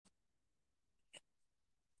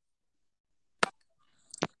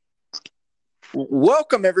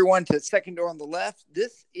Welcome, everyone, to Second Door on the Left.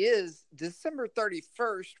 This is December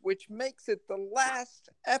 31st, which makes it the last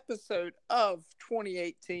episode of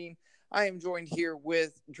 2018. I am joined here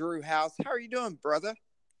with Drew House. How are you doing, brother?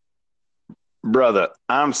 Brother,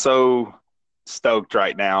 I'm so stoked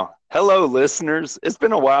right now. Hello, listeners. It's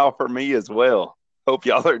been a while for me as well. Hope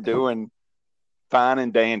y'all are doing fine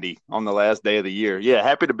and dandy on the last day of the year. Yeah,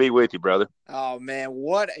 happy to be with you, brother. Oh, man,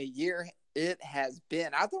 what a year it has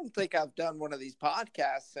been. I don't think I've done one of these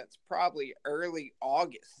podcasts since probably early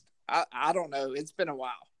August. I don't know. It's been a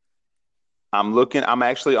while. I'm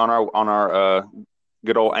actually on our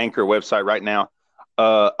good old Anchor website right now.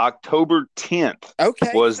 October 10th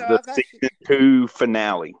was so the season 2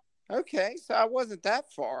 finale. Okay, so I wasn't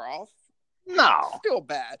that far off. No.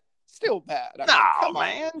 Still bad. No,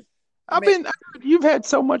 man. You've had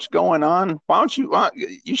so much going on. Why don't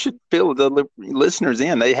you should fill the listeners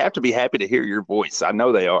in. They have to be happy to hear your voice. I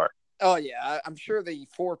know they are. Oh, yeah. I'm sure the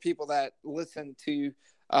 4 people that listen to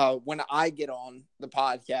when I get on the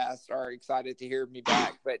podcast are excited to hear me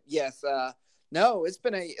back. But yes, no, it's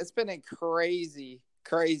been a crazy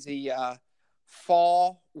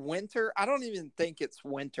fall, winter. I don't even think it's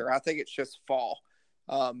winter. I think it's just fall.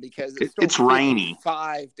 Because it's rainy.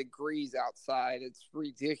 5 degrees outside. It's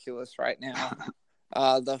ridiculous right now.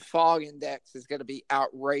 The fog index is going to be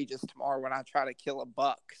outrageous tomorrow when I try to kill a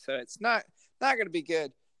buck. So it's not going to be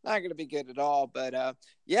good. Not going to be good at all. But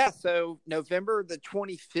yeah, so November the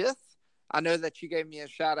 25th, I know that you gave me a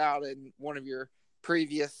shout out in one of your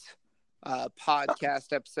previous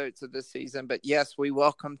podcast episodes of this season. But yes, we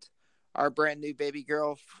welcomed our brand new baby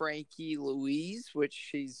girl, Frankie Louise, which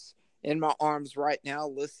she's in my arms right now,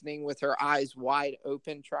 listening with her eyes wide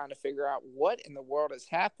open, trying to figure out what in the world is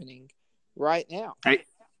happening right now.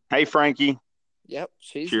 Hey, Frankie. Yep,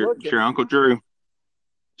 she's looking. It's your Uncle Drew.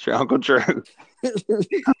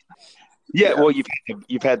 Yeah, well,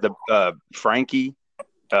 you've had the Frankie.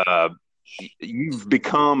 You've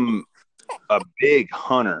become a big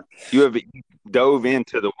hunter. You have dove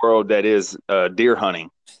into the world that is deer hunting.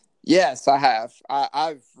 Yes, I have.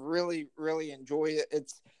 I've really enjoyed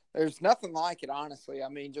it. There's nothing like it, honestly. I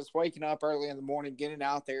mean, just waking up early in the morning, getting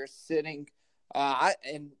out there, sitting.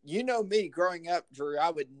 And you know me, growing up, Drew, I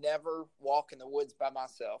would never walk in the woods by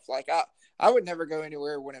myself. Like I would never go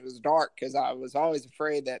anywhere when it was dark because I was always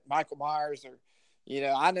afraid that Michael Myers or,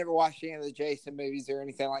 I never watched any of the Jason movies or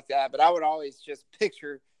anything like that. But I would always just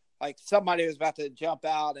picture like somebody was about to jump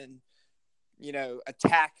out and,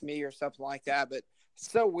 attack me or something like that. But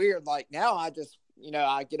it's so weird. Like now I just,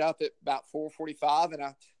 I get up at about 4:45 and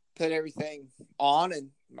I put everything on and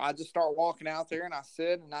I just start walking out there and I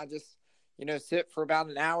sit and I just, sit for about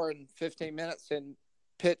an hour and 15 minutes in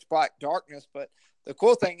pitch black darkness. But the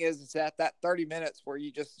cool thing is that 30 minutes where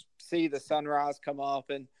you just see the sunrise come up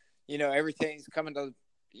and, everything's coming to,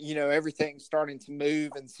 everything's starting to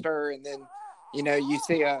move and stir. And then, you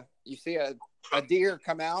see a deer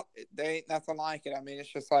come out. There ain't nothing like it. I mean,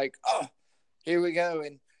 it's just like, oh, here we go.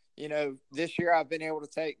 And, this year I've been able to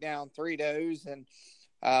take down 3 does and,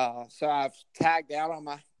 so I've tagged out on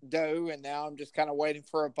my doe and now I'm just kind of waiting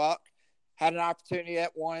for a buck. Had an opportunity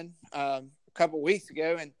at one a couple of weeks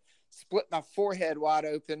ago and split my forehead wide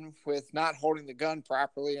open with not holding the gun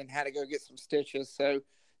properly and had to go get some stitches. So,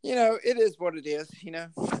 it is what it is,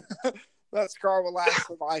 That scar will last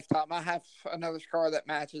a lifetime. I have another scar that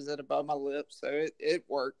matches it above my lip, so it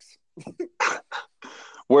works.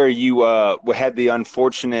 Where you had the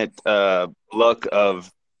unfortunate luck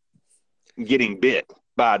of getting bit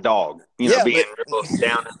by a dog, being real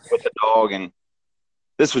down with a dog, and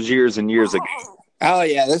this was years and years ago. Oh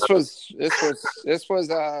yeah, this was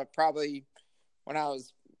probably when I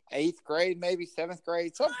was 8th grade, maybe 7th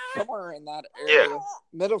grade, somewhere in that area,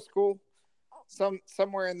 middle school,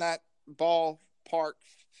 somewhere in that ballpark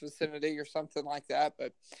vicinity or something like that.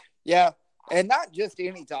 But yeah, and not just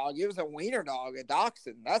any dog; it was a wiener dog, a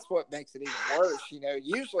dachshund. That's what makes it even worse.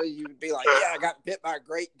 Usually you would be like, yeah, I got bit by a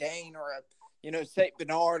Great Dane or a Saint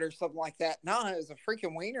Bernard or something like that. No, it was a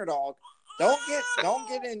freaking wiener dog. Don't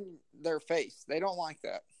get in their face. They don't like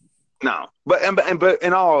that. No, but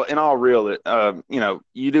in all real,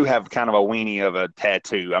 you do have kind of a weenie of a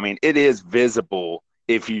tattoo. I mean, it is visible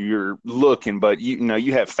if you're looking, but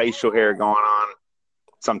you have facial hair going on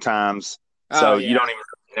sometimes, so you don't even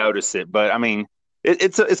notice it. But I mean,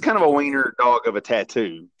 it's kind of a wiener dog of a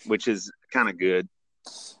tattoo, which is kind of good.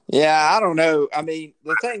 Yeah, I don't know. I mean,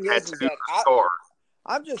 the thing is that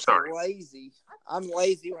I'm just lazy. I'm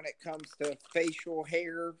lazy when it comes to facial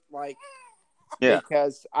hair,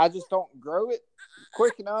 because I just don't grow it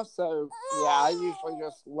quick enough. So yeah, I usually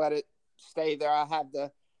just let it stay there. I have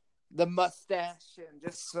the the mustache and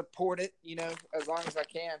just support it, as long as I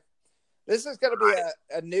can. This is going to be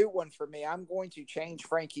a new one for me. I'm going to change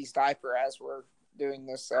Frankie's diaper as we're doing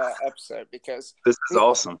this episode because this is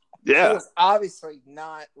awesome. Yeah. He is obviously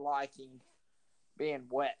not liking being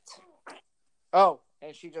wet. Oh,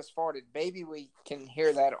 and she just farted. Maybe we can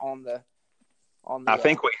hear that on the. I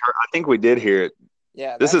think we did hear it.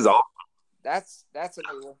 Yeah. This is awesome. That's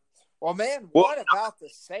a new one. Well, man, what about the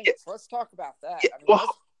Saints? Let's talk about that. Yeah, I mean,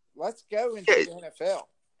 let's go into the NFL.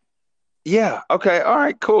 Yeah. Okay. All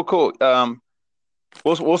right. Cool.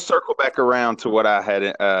 We'll circle back around to what I had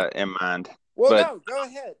in mind. Well, no, go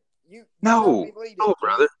ahead. No,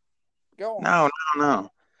 brother. Go on. No.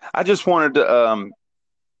 I just wanted to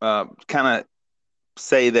kind of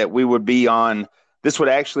say that we would be on. This would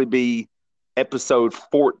actually be episode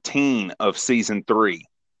 14 of season 3.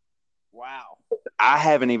 Wow. I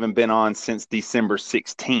haven't even been on since December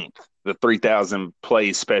 16th, the 3,000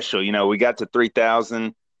 plays special. We got to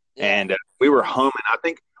 3,000. Yeah. And we were humming. I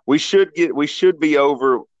think we should be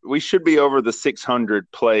over the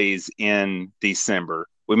 600 plays in December.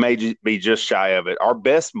 We may be just shy of it. Our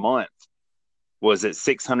best month was at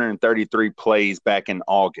 633 plays back in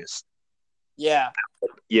August. Yeah.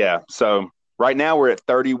 Yeah. So right now we're at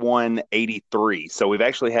 3183. So we've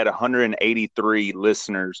actually had 183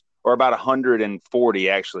 listeners, or about 140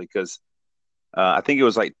 actually, because I think it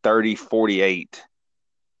was like 3048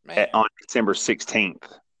 on December 16th.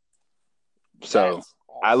 So awesome.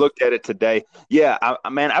 I looked at it today. Yeah,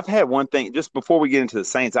 I've had one thing just before we get into the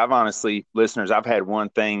Saints. I've had one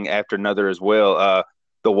thing after another as well.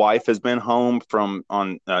 The wife has been home from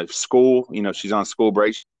school. She's on school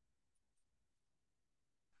break.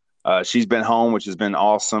 She's been home, which has been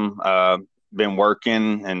awesome. Been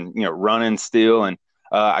working and running still. And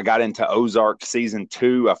I got into Ozark season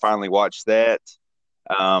 2. I finally watched that.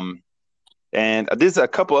 And there's a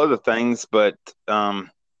couple other things, but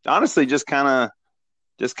honestly, just kind of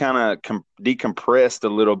decompressed a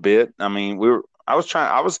little bit. I mean, I was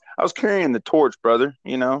carrying the torch, brother,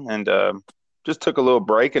 and just took a little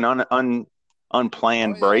break, an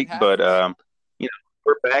unplanned break, but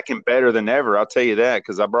we're back and better than ever. I'll tell you that,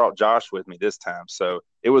 because I brought Josh with me this time, so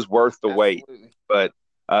it was worth the wait. But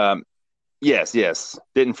yes,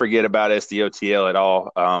 didn't forget about SDOTL at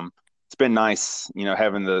all. It's been nice,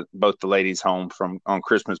 having both the ladies home on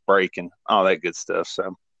Christmas break and all that good stuff.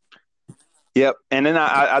 So. Yep, and then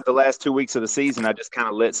I the last 2 weeks of the season, I just kind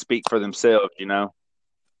of let speak for themselves, of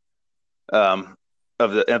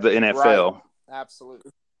the NFL. Right.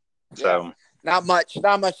 Absolutely. So yeah. not much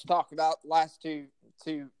to talk about last two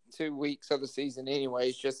weeks of the season,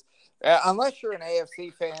 anyways. Just unless you're an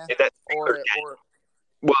AFC fan or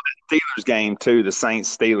well, the Steelers game too, the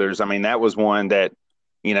Saints Steelers. I mean, that was one that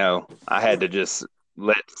I had to just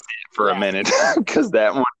let sit for a minute because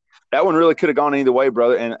that one really could have gone either way,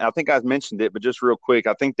 brother. And I think I've mentioned it, but just real quick,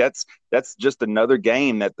 I think that's just another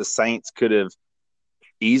game that the Saints could have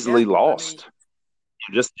easily lost.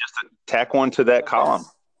 Just to tack one to that column.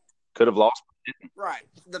 Could have lost. Right.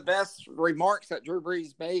 The best remarks that Drew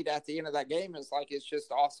Brees made at the end of that game is like, it's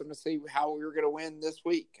just awesome to see how we were going to win this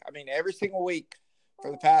week. I mean, every single week for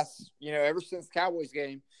the past, ever since the Cowboys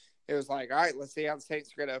game, it was like, all right, let's see how the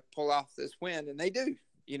Saints are going to pull off this win. And they do,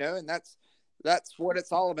 and that's what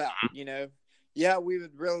it's all about, Yeah, we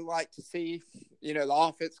would really like to see, the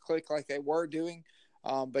offense click like they were doing.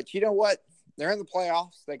 But you know what? They're in the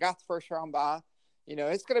playoffs. They got the first round bye.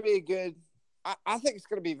 It's going to be a good – I think it's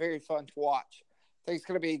going to be very fun to watch. I think it's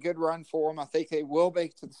going to be a good run for them. I think they will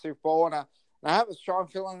make it to the Super Bowl, and I have a strong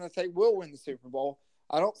feeling that they will win the Super Bowl.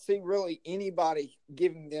 I don't see really anybody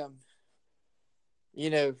giving them,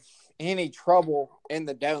 any trouble in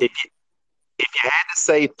the dome. If you had to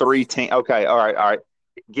say 3 teams, okay, all right.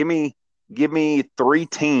 Give me 3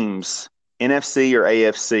 teams, NFC or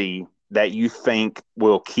AFC, that you think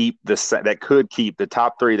will that could keep the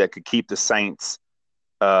top 3 that could keep the Saints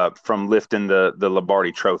from lifting the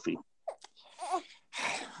Lombardi Trophy.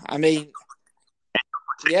 I mean,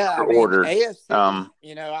 order. AFC.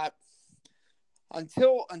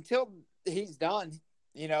 Until he's done,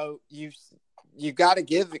 you've got to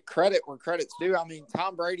give it credit where credit's due. I mean,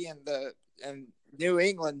 Tom Brady and New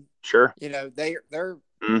England, sure. They're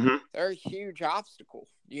a huge obstacle.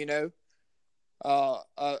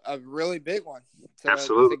 A really big one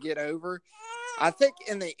to get over. I think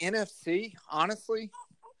in the NFC, honestly,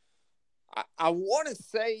 I want to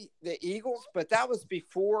say the Eagles, but that was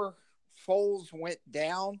before Foles went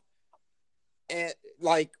down. And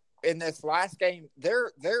like in this last game,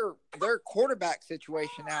 their quarterback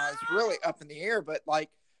situation now is really up in the air. But like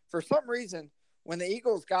for some reason, when the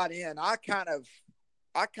Eagles got in, I kind of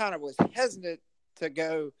was hesitant to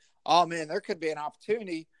go, oh man, there could be an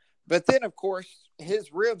opportunity. But then, of course,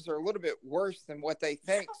 his ribs are a little bit worse than what they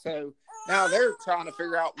think. So now they're trying to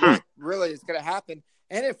figure out what really is going to happen.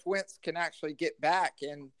 And if Wentz can actually get back,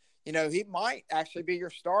 and, you know, he might actually be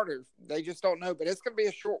your starter. They just don't know. But it's going to be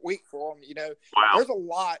a short week for him. You know, there's a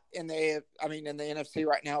lot in the NFC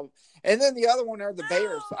right now. And then the other one are the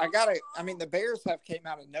Bears. The Bears have came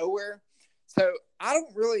out of nowhere. So I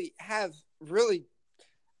don't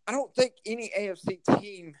think any AFC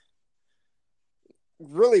team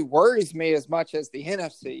really worries me as much as the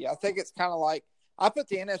NFC. I think it's kind of like I put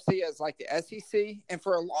the NFC as like the SEC, and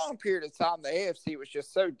for a long period of time, the AFC was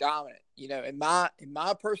just so dominant. You know, in my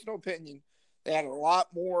personal opinion, they had a lot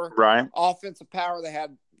more offensive power. They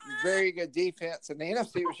had very good defense, and the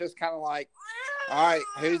NFC was just kind of like, all right,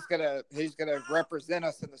 who's gonna represent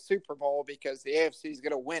us in the Super Bowl because the AFC is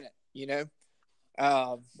gonna win it. You know,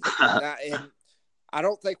 and I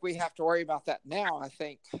don't think we have to worry about that now. I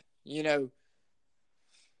think, you know,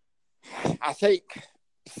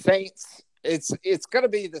 Saints. It's going to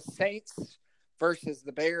be the Saints versus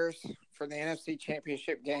the Bears for the NFC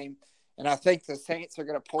Championship game, and I think the Saints are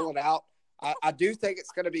going to pull it out. I do think it's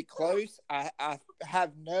going to be close. I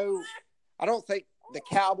don't think the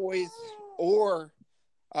Cowboys or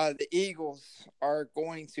the Eagles are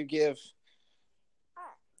going to give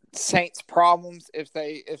Saints problems if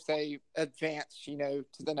they advance, you know,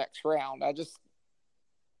 to the next round. I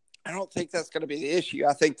don't think that's going to be the issue.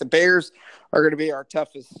 I think the Bears are going to be our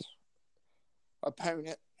toughest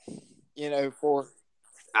opponent, you know,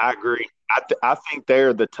 I agree. I think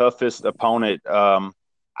they're the toughest opponent. I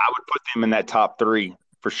would put them in that top three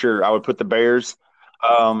for sure. I would put the Bears.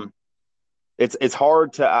 It's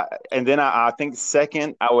hard to and then I think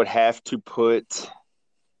second I would have to put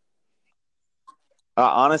I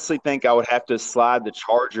honestly think I would have to slide the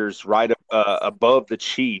Chargers right above the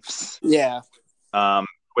Chiefs. Yeah.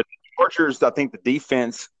 With the Chargers, I think the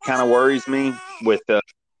defense kind of worries me with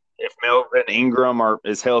if Melvin Ingram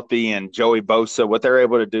is healthy and Joey Bosa, what they're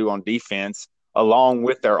able to do on defense along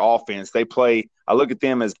with their offense. I look at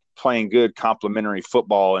them as playing good complementary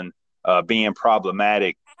football and being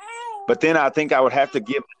problematic. But then I think I would have to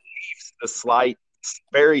give the Chiefs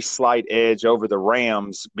very slight edge over the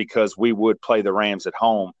Rams because we would play the Rams at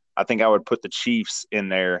home. I think I would put the Chiefs in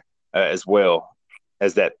there as well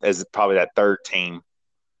as probably that third team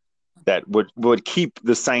that would keep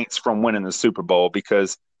the Saints from winning the Super Bowl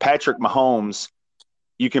because Patrick Mahomes,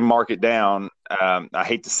 you can mark it down. I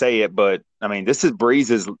hate to say it, but I mean, this is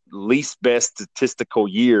Breeze's least best statistical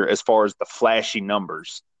year as far as the flashy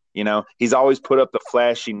numbers. You know, he's always put up the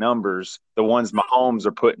flashy numbers, the ones Mahomes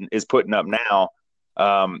is putting up now.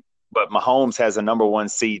 But Mahomes has a number one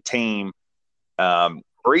seed team.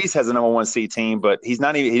 Breeze has a number one seed team, but he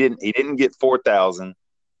didn't get 4,000.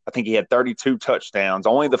 I think he had 32 touchdowns,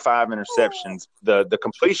 only the 5 interceptions. The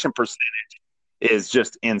completion percentage is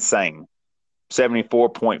just insane,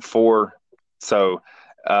 74.4. So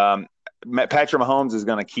Patrick Mahomes is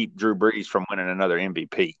going to keep Drew Brees from winning another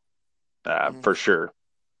MVP for sure.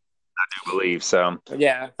 I do believe so.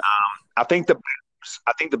 Yeah. I think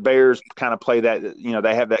the Bears kind of play that, you know,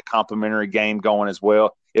 they have that complementary game going as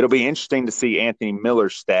well. It'll be interesting to see Anthony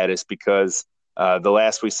Miller's status because the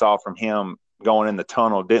last we saw from him going in the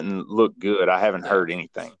tunnel didn't look good. I haven't heard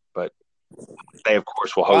anything, but they, of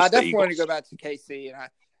course, will host the Eagles. I definitely want to go back to KC,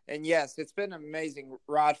 and yes, it's been an amazing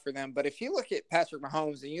ride for them. But if you look at Patrick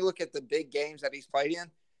Mahomes and you look at the big games that he's played in,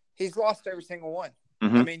 he's lost every single one.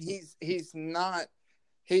 Mm-hmm. I mean, he's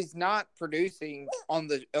not producing on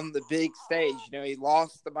the big stage. You know, he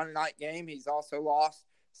lost the Monday night game. He's also lost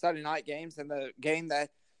Sunday night games, and the game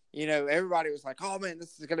that, you know, everybody was like, "Oh man,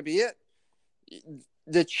 this is going to be it."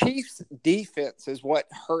 The Chiefs' defense is what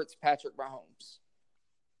hurts Patrick Mahomes.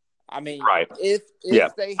 I mean, right. if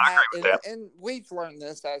they have, and we've learned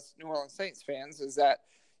this as New Orleans Saints fans, is that,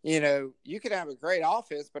 you know, you can have a great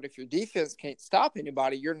offense, but if your defense can't stop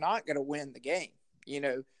anybody, you're not going to win the game. You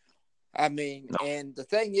know, I mean, and the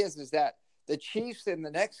thing is that the Chiefs in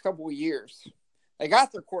the next couple of years, they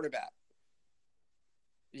got their quarterback.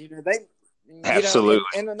 You know, absolutely. You know,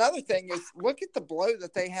 and another thing is, look at the blow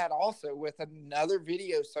that they had also with another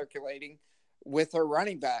video circulating with their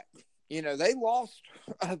running back. You know, they lost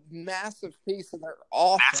a massive piece of their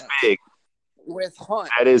offense. That's big. With Hunt.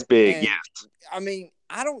 That is big, and, yes. I mean,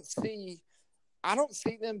 I don't see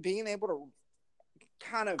them being able to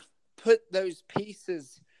kind of put those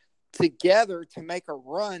pieces together to make a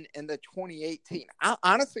run in the 2018. I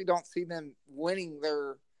honestly don't see them winning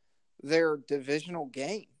their divisional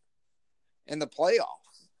game in the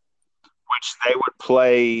playoffs. Which they would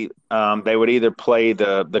play. They would either play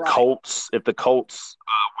the right. Colts if the Colts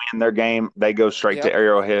in their game, they go straight to Yep.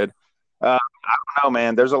 Arrowhead. I don't know,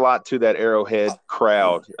 man. There's a lot to that Arrowhead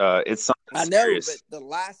crowd. It's something I know, but serious. the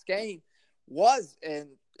last game was, and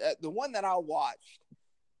the one that I watched,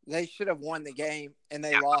 they should have won the game, and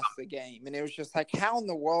they lost the game. And it was just like, how in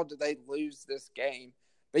the world did they lose this game?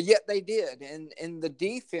 But yet they did. And the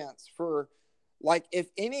defense for, like, if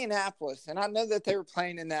Indianapolis, and I know that they were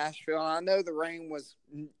playing in Nashville, and I know the rain was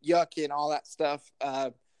yucky and all that stuff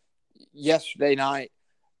yesterday night.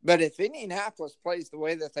 But if Indianapolis plays the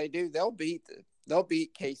way that they do, they'll beat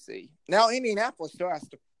KC. Now Indianapolis still has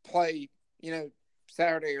to play,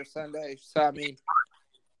 Saturday or Sunday. So I mean,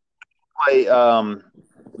 Play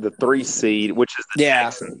the 3 seed, which is the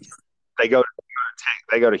Texans. They go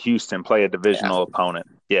to Houston, play a divisional opponent.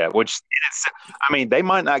 Yeah, they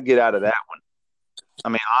might not get out of that one. I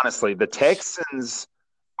mean, honestly, the Texans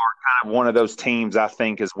are kind of one of those teams, I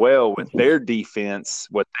think, as well, with their defense,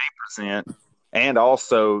 what they present, and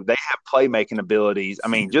also they have playmaking abilities. I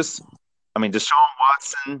mean, Deshaun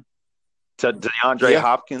Watson to DeAndre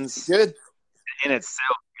Hopkins good in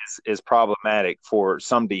itself is problematic for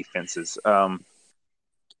some defenses.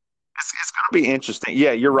 It's going to be interesting.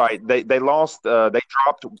 Yeah, you're right. They lost. They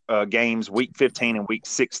dropped games week 15 and week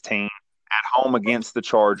 16 at home against the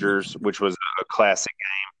Chargers, which was a classic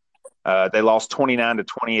game. They lost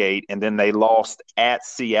 29-28, and then they lost at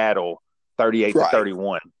Seattle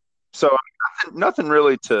 38-31. So nothing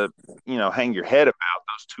really to hang your head about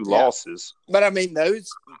those two losses. But I mean,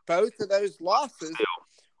 both of those losses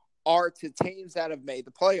are to teams that have made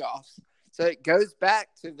the playoffs. So it goes back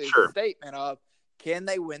to the statement of, can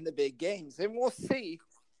they win the big games? And we'll see.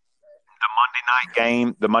 The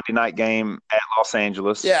Monday night game at Los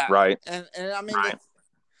Angeles. Yeah. Right. And I mean, right.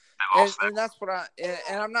 And that's what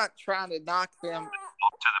and I'm not trying to knock them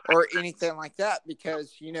or anything like that,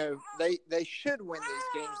 because, they should win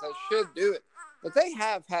these games. They should do it. But they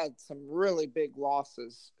have had some really big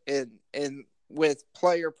losses in with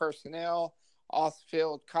player personnel,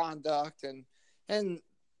 off-field conduct, and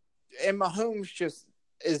Mahomes just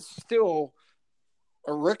is still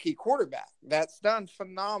a rookie quarterback that's done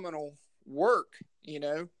phenomenal work,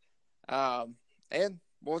 and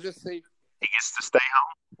we'll just see. He gets to stay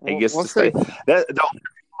home. He gets to stay. The only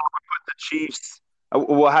with the Chiefs.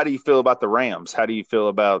 Well, how do you feel about the Rams? How do you feel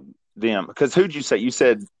about them? Because who'd you say? You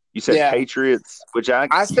said Patriots, which I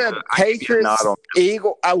said Patriots,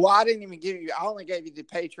 Eagle. I didn't even give you. I only gave you the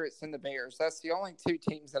Patriots and the Bears. That's the only two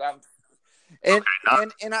teams that I'm. And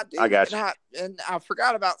I got you. And I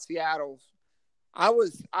forgot about Seattle. I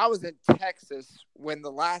was in Texas when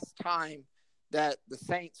the last time that the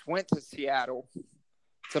Saints went to Seattle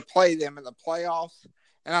to play them in the playoffs,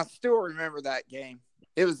 and I still remember that game.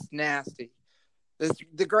 It was nasty.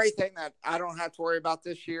 The great thing that I don't have to worry about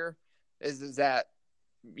this year is that,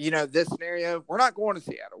 this scenario, we're not going to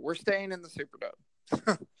Seattle. We're staying in the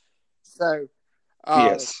Superdome. So,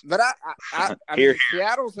 yes. But I mean,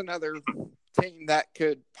 Seattle's another team that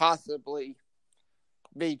could possibly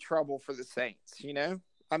be trouble for the Saints.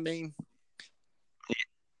 I mean,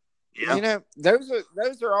 those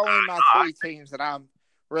are only my three teams that I'm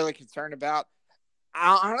really concerned about.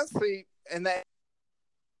 Honestly, and that's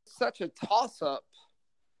such a toss-up,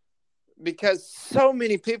 because so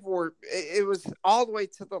many people it was all the way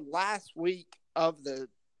to the last week of the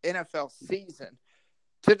NFL season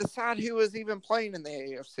to decide who was even playing in the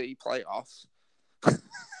AFC playoffs.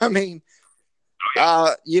 I mean,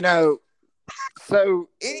 so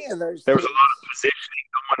any of those there was a lot of positioning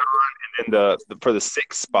going on, and then for the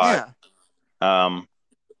 6th spot. Yeah.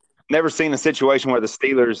 Never seen a situation where the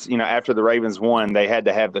Steelers, after the Ravens won, they had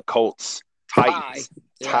to have the Colts Titans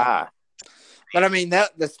tie. But I mean, the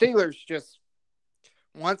Steelers just,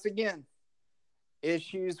 once again,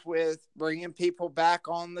 issues with bringing people back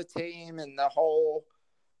on the team and the whole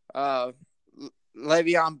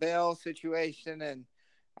Le'Veon Bell situation. And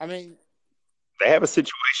I mean, they have a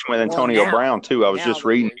situation with Antonio Brown too. I was just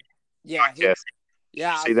reading. I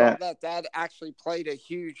thought that actually played a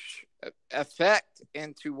huge effect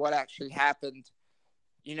into what actually happened,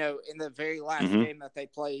 in the very last game that they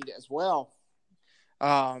played as well.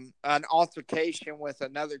 An altercation with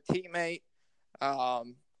another teammate,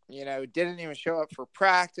 didn't even show up for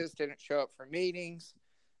practice, didn't show up for meetings.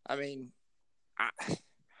 I mean,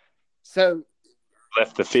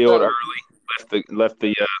 left the field early, left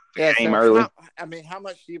the game early. How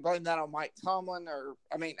much do you blame that on Mike Tomlin? Or,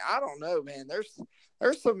 I don't know, man. There's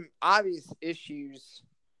some obvious issues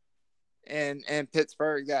in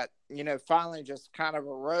Pittsburgh that, finally just kind of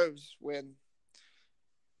arose when,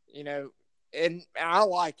 and I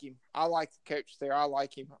like him. I like the coach there. I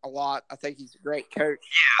like him a lot. I think he's a great coach.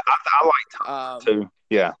 Yeah, I like Tomlin too.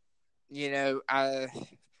 Yeah.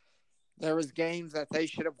 There was games that they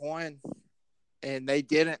should have won, and they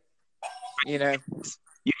didn't. You know.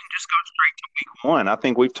 You can just go straight to week one. I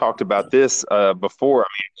think we've talked about this before. I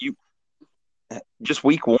mean, you just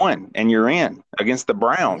week one, and you're in against the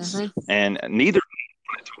Browns, and neither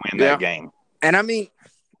wanted to win that game. And I mean,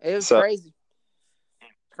 it was crazy.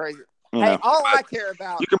 Crazy. Hey, all I care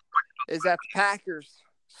about is that the Packers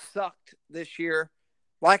sucked this year.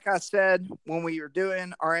 Like I said when we were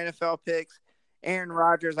doing our NFL picks, Aaron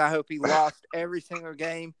Rodgers, I hope he lost every single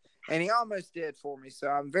game. And he almost did for me. So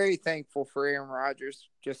I'm very thankful for Aaron Rodgers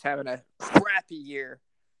just having a crappy year.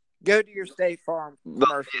 Go to your State Farm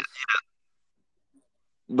commercials.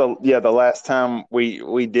 The last time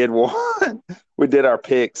we did one, we did our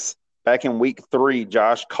picks back in week 3.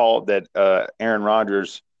 Josh called that Aaron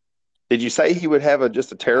Rodgers. Did you say he would have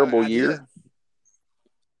just a terrible year? Did. You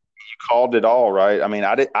called it all, right? I mean,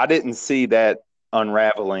 I didn't see that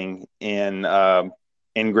unraveling in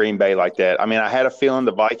Green Bay like that. I mean, I had a feeling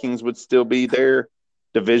the Vikings would still be there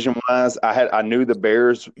division wise. I knew the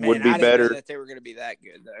Bears would be better. I didn't know that they were going to be that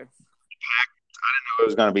good though. I didn't know it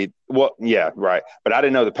was going to be yeah, right. But I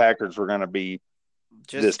didn't know the Packers were going to be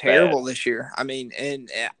just this terrible bad this year. I mean,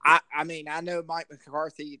 and I know Mike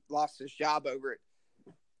McCarthy lost his job over it.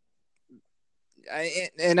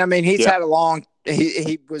 And I mean, he's had a long.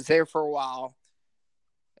 He was there for a while,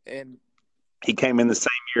 and he came in the same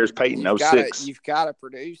year as Peyton, 06. You've got to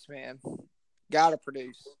produce, man. Got to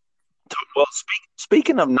produce. Well,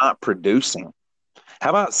 speaking of not producing, how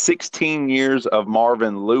about 16 years of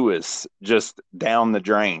Marvin Lewis just down the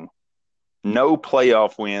drain? No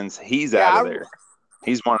playoff wins. He's out of there.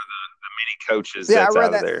 He's one of the many coaches that's out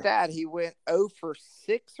of there. I read that stat. He went 0 for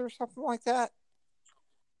 6 or something like that.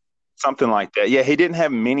 Something like that. Yeah, he didn't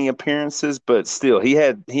have many appearances, but still, he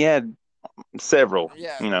had several.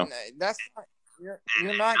 Yeah, you know, that's you're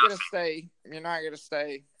not gonna stay. You're not gonna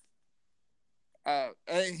stay.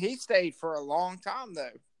 He stayed for a long time though.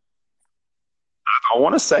 I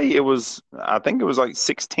want to say I think it was like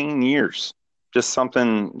 16 years. Just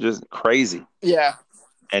something just crazy. Yeah.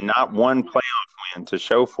 And not one playoff win to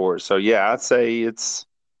show for it. So yeah, I'd say it's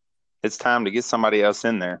time to get somebody else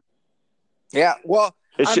in there. Yeah. Well,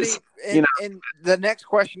 and the next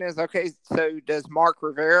question is, okay, so does Mark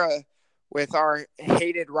Rivera, with our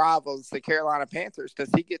hated rivals, the Carolina Panthers, does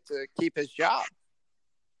he get to keep his job?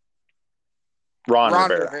 Ron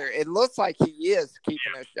Rivera. It looks like he is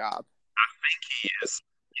keeping his job. I think he is.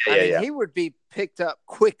 Yeah. He would be picked up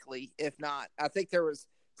quickly if not. I think there was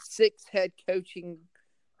 6 head coaching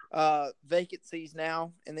vacancies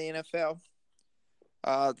now in the NFL.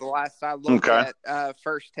 The last I looked at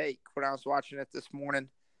First Take when I was watching it this morning,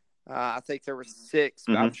 I think there were 6.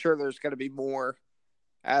 But I'm sure there's going to be more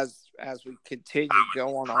as we continue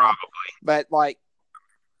going on. But like,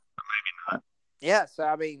 maybe not. Yeah. So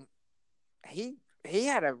I mean, he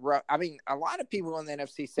had a rough. I mean, a lot of people in the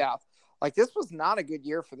NFC South, like, this was not a good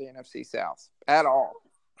year for the NFC South at all.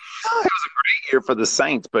 It was a great year for the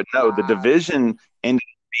Saints, but no, the division ended up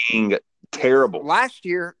being terrible. Last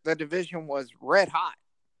year, the division was red hot.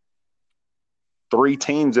 3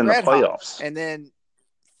 teams in the playoffs. And then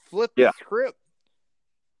flip the script.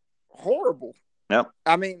 Horrible. Yep.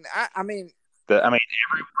 I mean, everyone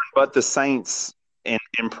but the Saints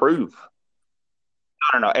improve. I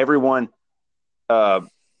don't know. Everyone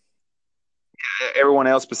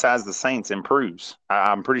else besides the Saints improves.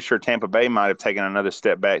 I'm pretty sure Tampa Bay might have taken another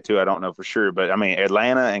step back too. I don't know for sure, but I mean,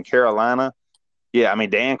 Atlanta and Carolina. Yeah, I mean,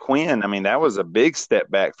 Dan Quinn. I mean, that was a big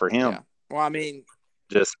step back for him. Yeah. Well, I mean,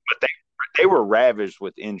 but they were ravaged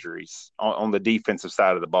with injuries on the defensive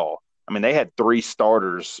side of the ball. I mean, they had 3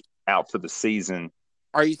 starters out for the season.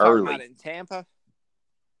 Are you talking about in Tampa?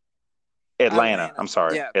 Atlanta. I'm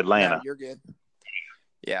sorry. Yeah, Atlanta. No, you're good.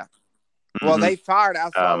 Yeah. Well, they fired. I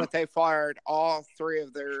saw that they fired all 3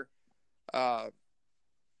 of their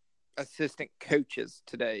assistant coaches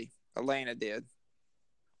today. Atlanta did.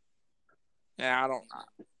 Yeah, I don't know.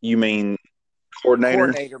 You mean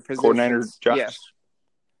coordinator Josh? Yes.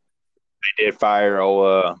 They did fire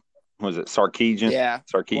was it Sarkisian? Yeah.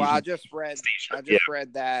 Sarkisian. Well, I just read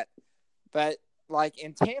that. But like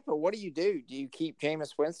in Tampa, what do? Do you keep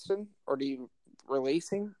Jameis Winston or do you release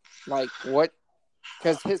him? Like what?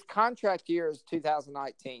 Because his contract year is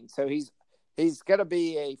 2019, so he's going to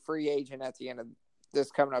be a free agent at the end of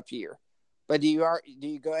this coming up year. But do you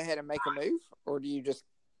go ahead and make a move, or do you just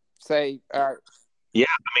say, all right? Yeah,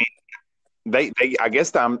 I mean, they I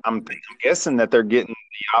guess I'm guessing that they're getting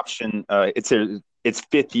the option. It's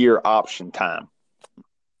 5th year option time.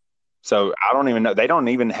 So I don't even know. They don't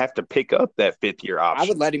even have to pick up that 5th year option. I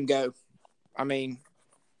would let him go. I mean,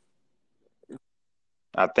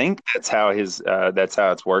 I think that's how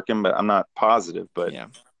it's working, but I'm not positive. But Yeah.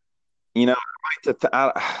 you know,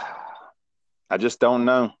 I just don't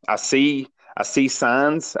know. I see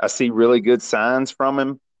signs. I see really good signs from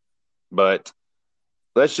him, but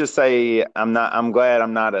let's just say I'm glad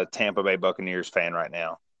I'm not a Tampa Bay Buccaneers fan right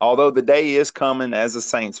now. Although the day is coming as a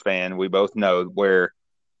Saints fan, we both know where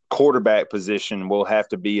quarterback position will have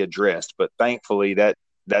to be addressed, but thankfully that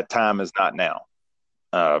time is not now.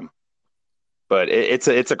 Um, but it's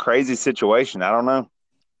a crazy situation. I don't know.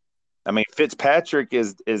 I mean, Fitzpatrick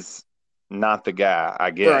is not the guy, I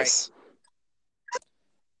Right. guess,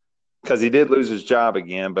 because he did lose his job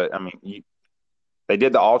again. But I mean, they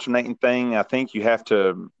did the alternating thing. I think you have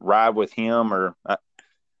to ride with him, or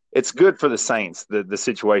it's good for the Saints, the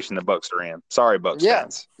situation the Bucks are in. Sorry, Bucks Yeah.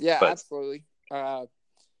 fans, Yeah. but Absolutely.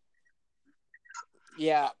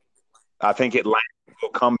 Yeah. I think Atlanta will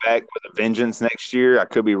come back with a vengeance next year. I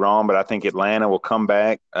could be wrong, but I think Atlanta will come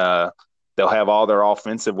back. They'll have all their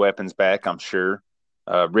offensive weapons back, I'm sure.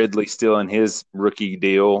 Ridley still in his rookie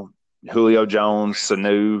deal. Julio Jones,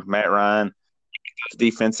 Sanu, Matt Ryan, those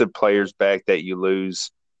defensive players back that you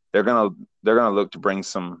lose, they're gonna look to bring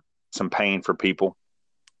some pain for people.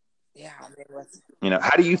 Yeah. I mean,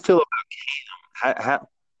 How do you feel about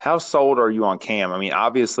how sold are you on Cam? I mean,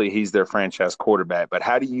 obviously he's their franchise quarterback, but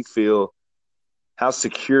how do you feel? How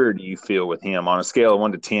secure do you feel with him on a scale of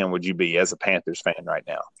 1 to 10? Would you be as a Panthers fan right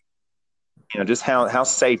now? Just how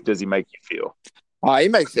safe does he make you feel? he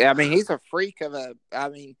makes. I mean, he's a freak of a. I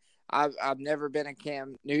mean, I've never been a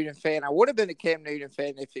Cam Newton fan. I would have been a Cam Newton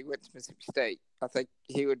fan if he went to Mississippi State. I think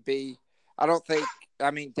he would be. I don't think. I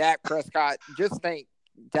mean, Dak Prescott. Just think,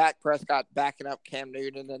 Dak Prescott backing up Cam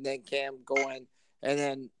Newton, and then Cam going, and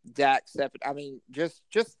then Dak stepping. I mean, just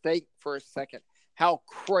think for a second how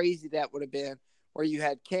crazy that would have been, where you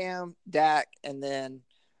had Cam, Dak, and then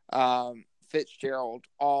Fitzgerald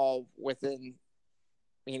all within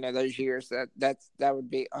those years. That would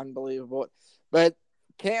be unbelievable. But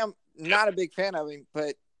Cam, not a big fan of him,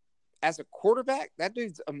 but as a quarterback, that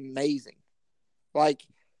dude's amazing. Like,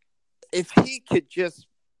 if he could just,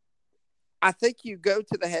 I think you go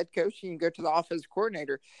to the head coach and you go to the offensive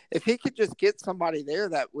coordinator. If he could just get somebody there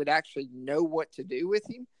that would actually know what to do with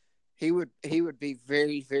him, he would be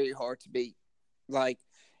very, very hard to beat. Like,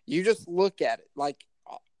 you just look at it, like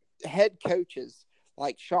head coaches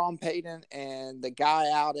like Sean Payton and the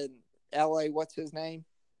guy out in LA, what's his name?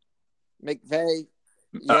 McVay.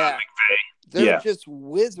 Yeah. They're Yeah, just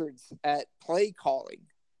wizards at play calling.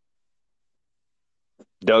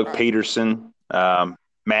 Doug Peterson,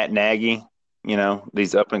 Matt Nagy.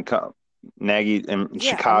 These up and come Nagy in Yeah, I mean,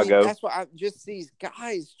 Chicago. that's why these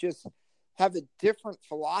guys just have a different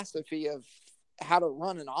philosophy of how to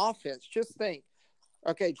run an offense. Just think,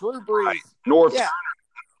 okay, Drew Brees. Right. North Yeah,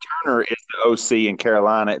 Turner is the OC in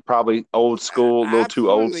Carolina. Probably old school, a little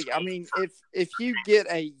too old absolutely. school. I mean, if you get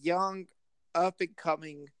a young, up and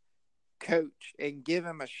coming coach and give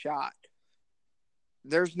him a shot,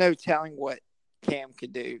 there's no telling what Cam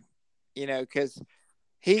could do. Because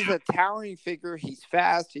he's a towering figure. He's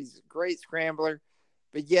fast. He's a great scrambler.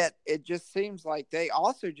 But yet, it just seems like they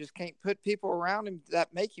also just can't put people around him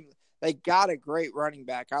that make him. They got a great running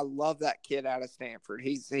back. I love that kid out of Stanford.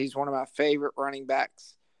 He's one of my favorite running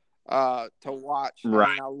backs to watch. I Right.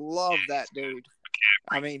 mean, I love that dude.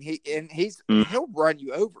 I mean, Mm. he'll run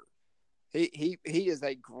you over. He is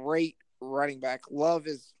a great running back. Love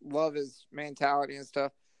his mentality and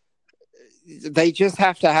stuff. They just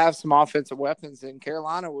have to have some offensive weapons, and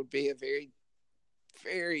Carolina would be a very,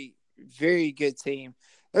 very, very good team.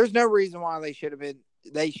 There's no reason why they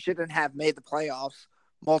shouldn't have made the playoffs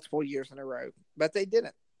multiple years in a row, but they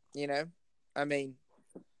didn't. I mean,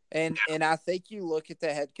 and I think you look at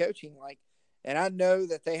the head coaching, and I know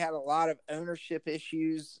that they had a lot of ownership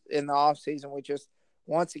issues in the offseason, which just,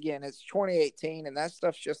 once again, it's 2018, and that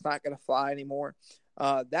stuff's just not going to fly anymore.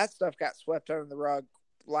 That stuff got swept under the rug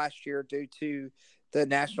last year due to the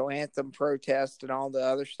national anthem protest and all the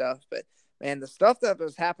other stuff. But man, the stuff that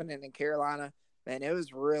was happening in Carolina, man, it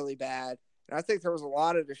was really bad. And I think there was a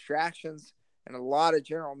lot of distractions and a lot of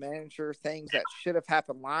general manager things that should have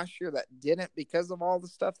happened last year that didn't because of all the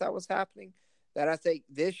stuff that was happening. That I think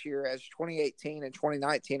this year, as 2018 and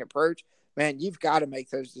 2019 approach, man, you've got to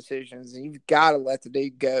make those decisions and you've got to let the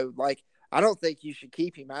dude go. Like, I don't think you should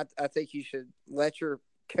keep him. I think you should let your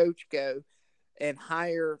coach go and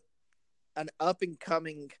hire an up and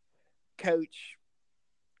coming coach.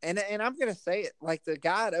 And I'm going to say it, like the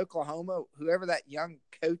guy at Oklahoma, whoever that young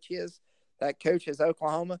coach is, that coaches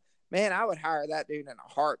Oklahoma, man, I would hire that dude in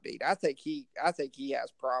a heartbeat. I think he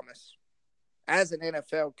has promise as an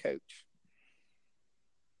NFL coach.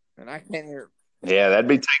 And I can't hear. Yeah, that'd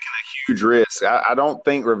be taking a huge risk. I don't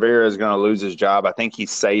think Rivera is going to lose his job. I think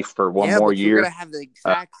he's safe for one Yeah, more but you're year. gonna have the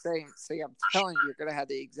exact same. See, I'm telling you, you're gonna have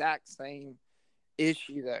the exact same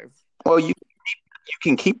issue though. Well, you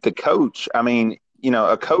can keep the coach. I mean,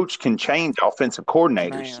 a coach can change offensive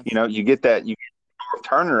coordinators. Man, You get Norv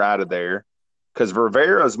Turner out of there because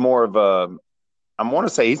Rivera is more of a. I want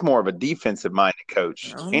to say he's more of a defensive minded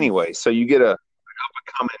coach. Anyway, so you get a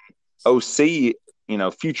becoming OC,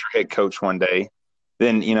 future head coach one day.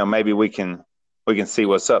 Then maybe we can see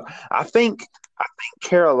what's up. I think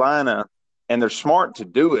Carolina, and they're smart to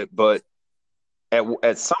do it, but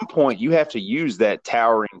at some point you have to use that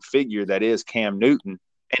towering figure that is Cam Newton,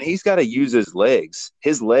 and he's got to use his legs.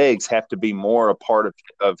 His legs have to be more a part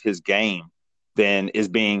of his game than is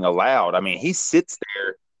being allowed. I mean, he sits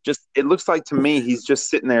there just it looks like to me he's just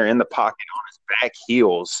sitting there in the pocket on his back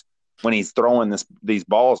heels when he's throwing these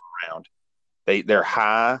balls around. They're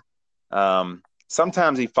high.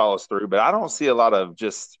 Sometimes he follows through, but I don't see a lot of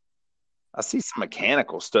just I see some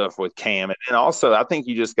mechanical stuff with Cam. And also I think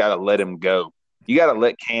you just gotta let him go. You got to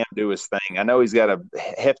let Cam do his thing. I know he's got a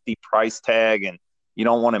hefty price tag, and you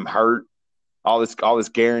don't want him hurt. All this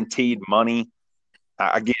guaranteed money.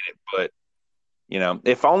 I get it, but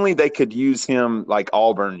if only they could use him like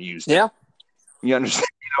Auburn used him. yeah, You understand?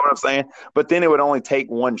 You know what I'm saying? But then it would only take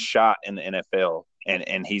one shot in the NFL,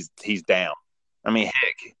 and he's down. I mean,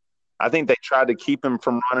 heck, I think they tried to keep him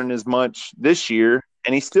from running as much this year,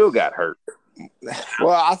 and he still got hurt.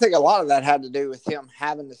 well, I think a lot of that had to do with him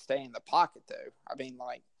having to stay in the pocket, though. I mean,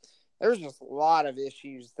 like, there's just a lot of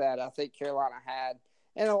issues that I think Carolina had,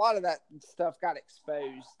 and a lot of that stuff got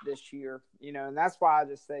exposed this year, and that's why I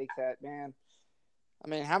just think that, man, I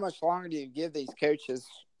mean, how much longer do you give these coaches,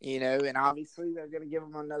 and obviously they're going to give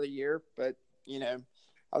them another year, but,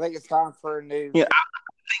 I think it's time for a new. Yeah,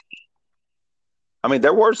 I mean,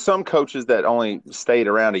 there were some coaches that only stayed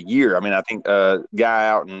around a year. I mean, I think a guy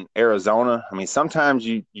out in Arizona. I mean, sometimes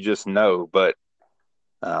you just know, but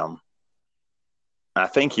um, I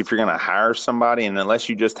think if you're going to hire somebody, and unless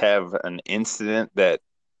you just have an incident that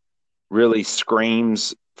really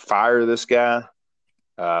screams fire this guy,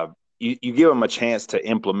 uh, you give them a chance to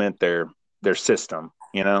implement their system.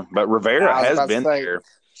 But Rivera I was has about to been say, there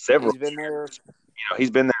several. he's been there.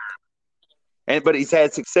 He's been there, but he's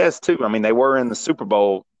had success too. I mean, they were in the Super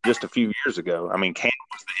Bowl just a few years ago. I mean, Cam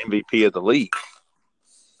was the MVP of the league.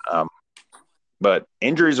 Um, but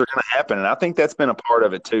injuries are going to happen, and I think that's been a part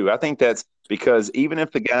of it too. I think that's because even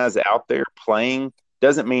if the guy's out there playing,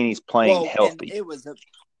 doesn't mean he's playing Well, and healthy. it was a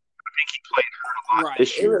He played hurt a lot right.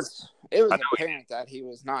 this year. It was I know apparent that he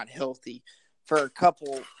was not healthy for a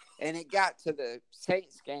couple, and it got to the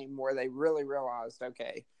Saints game where they really realized,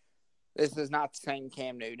 okay, this is not the same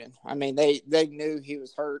Cam Newton. I mean, they knew he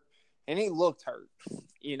was hurt, and he looked hurt.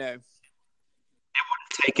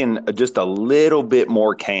 taken just a little bit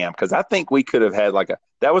more Cam because I think we could have had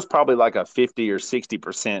that was probably like a 50 or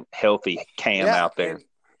 60% healthy Cam Yeah, out there. and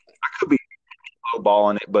I could be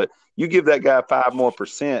lowballing it, but you give that guy 5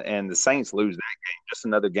 more% and the Saints lose that game. Just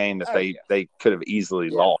another game that they could have easily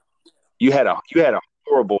lost. You had a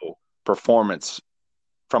horrible performance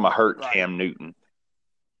from a hurt Cam Newton.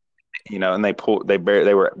 And they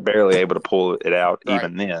were barely able to pull it out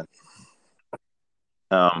even then.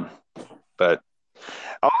 But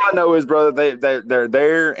all I know is, brother, they're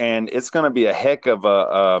there, and it's going to be a heck of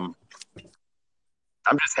a.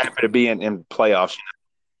 I'm just happy to be in playoffs.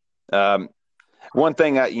 One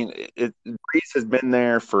thing Brees has been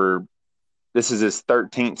there for. This is his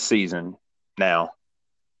 13th season now,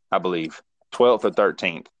 I believe, 12th or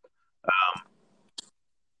 13th.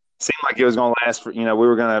 Seemed like it was going to last for. We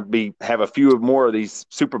were going to have a few more of these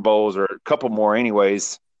Super Bowls or a couple more,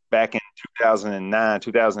 anyways. Back in 2009,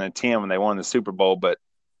 2010, when they won the Super Bowl, but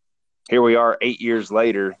here we are 8 years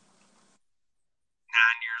later, 9 years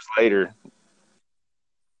later, and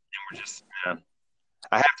we're just, I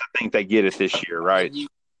have to think they get it this year, right? You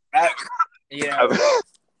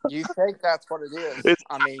think that's what it is.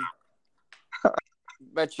 I mean,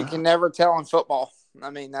 but you can never tell in football. I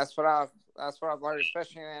mean, that's what I've learned,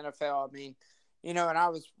 especially in the NFL. I mean, and I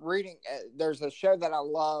was reading, there's a show that I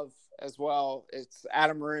love as well. It's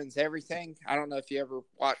Adam Ruins Everything. I don't know if you ever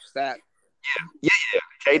watched that. Yeah.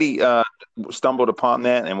 Katie stumbled upon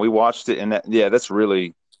that, and we watched it, and that's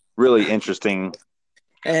really, really interesting.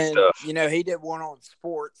 And stuff. He did one on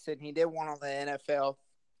sports, and he did one on the NFL.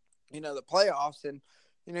 The playoffs, and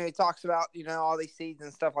he talks about all these seeds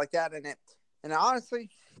and stuff like that. And honestly,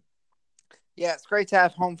 yeah, it's great to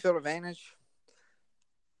have home field advantage,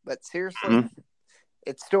 but seriously,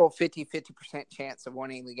 it's still a 50% chance of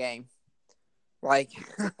winning the game. Like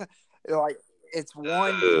it's one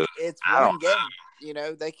I don't. game. You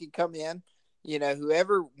know, they could come in. You know,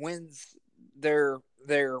 whoever wins their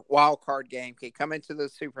wild card game could come into the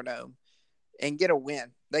Superdome and get a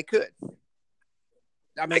win. They could.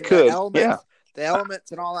 I They mean, could. Yeah. the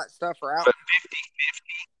elements and all that stuff are out. But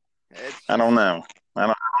It's I just, don't know. I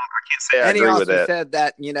can't say I and he agree with also that. said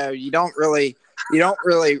that you don't really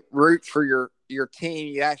root for your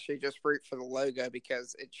team. You actually just root for the logo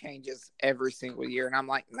because it changes every single year. And I'm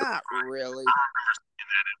like, not really,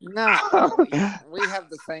 not really. We have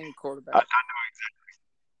the same quarterback.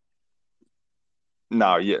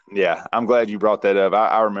 No, yeah. I'm glad you brought that up.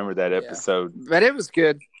 I remember that episode. But it was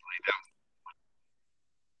good.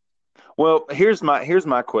 Well, here's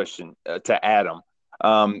my question to Adam.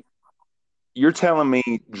 You're telling me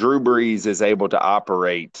Drew Brees is able to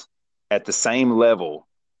operate at the same level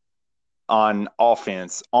on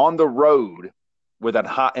offense on the road with in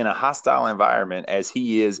a hostile environment as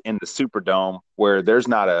he is in the Superdome, where there's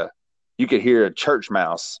not you could hear a church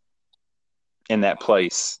mouse in that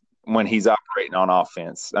place when he's operating on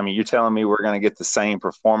offense. I mean, you're telling me we're going to get the same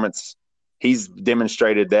performance? He's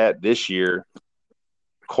demonstrated that this year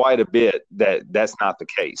quite a bit that's not the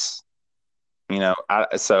case. You know,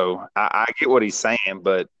 I get what he's saying,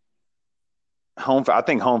 but I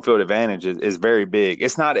think home field advantage is very big.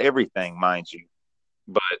 It's not everything, mind you,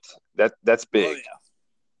 but that's big. Oh, yeah.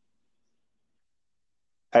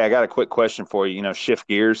 Hey, I got a quick question for you. You know, shift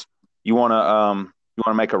gears. You wanna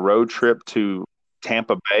make a road trip to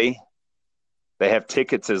Tampa Bay? They have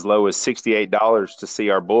tickets as low as $68 to see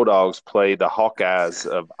our Bulldogs play the Hawkeyes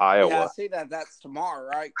of Iowa. Yeah, I see that. That's tomorrow,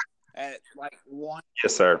 right? At like 1.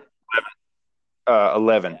 Yes, sir.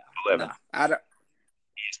 11. Yeah. 11. No, I don't.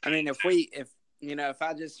 I mean, if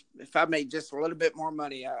I made just a little bit more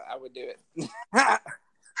money, I would do it. Same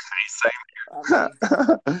here. Ain't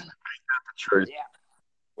that the truth? Yeah,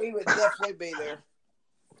 we would definitely be there.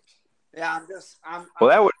 Yeah, I'm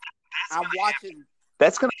watching.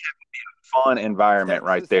 That's going to be a fun environment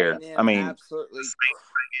right there. A&M I mean, absolutely.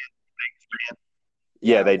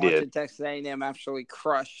 Yeah, they I'm watching did. Texas A&M actually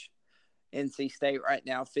crush NC State right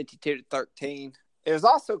now, 52-13. It was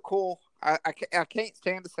also cool. I can't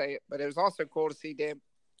stand to say it, but it was also cool to see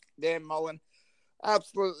Dan Mullen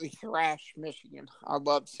absolutely thrash Michigan. I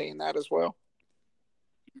loved seeing that as well.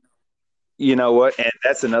 You know what? And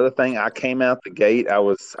that's another thing. I came out the gate. I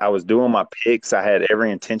was doing my picks. I had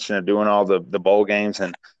every intention of doing all the bowl games.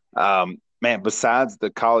 And man, besides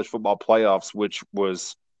the college football playoffs, which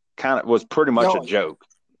was pretty much a joke.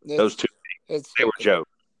 Those two, they were jokes.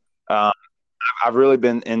 I've really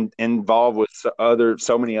been involved with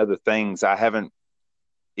so many other things. I haven't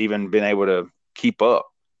even been able to keep up.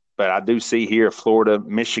 But I do see here Florida,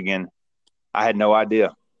 Michigan. I had no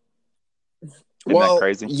idea. Isn't that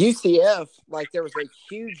crazy? UCF, there was a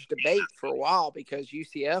huge debate for a while because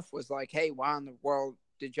UCF was like, hey, why in the world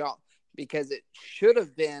did y'all – because it should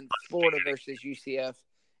have been Florida versus UCF.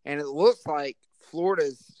 And it looks like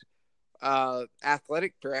Florida's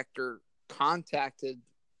athletic director contacted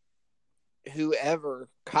whoever,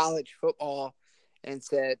 college football, and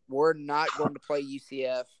said, we're not going to play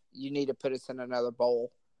UCF. You need to put us in another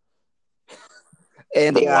bowl.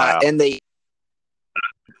 And wow. And they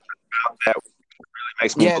that really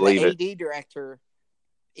makes me believe it. The AD director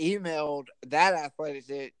emailed that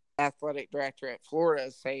athletic director at Florida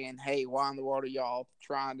saying, hey, why in the world are y'all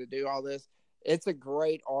trying to do all this? It's a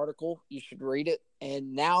great article. You should read it.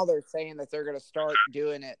 And now they're saying that they're going to start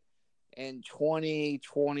doing it in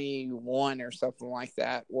 2021 or something like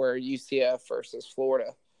that, where UCF versus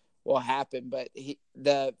Florida will happen. But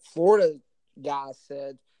the Florida AD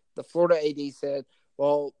said,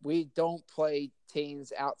 well, we don't play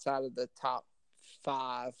teams outside of the top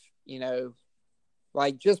 5,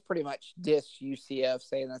 just pretty much diss UCF,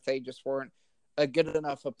 saying that they just weren't a good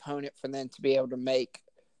enough opponent for them to be able to make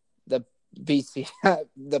the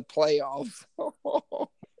the playoffs.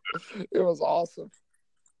 It was awesome.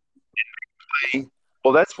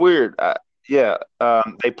 Well, that's weird.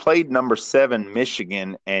 They played number 7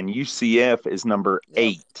 Michigan, and UCF is number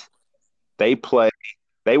 8. They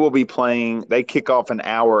will be playing. They kick off an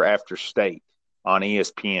hour after state on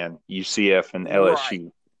ESPN. UCF and LSU,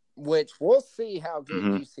 right. Which we'll see how good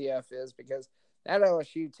UCF is, because that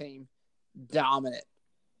LSU team dominant.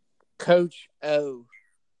 Coach O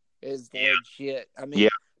is legit. I mean,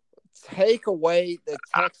 take away the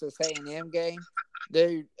Texas A&M game.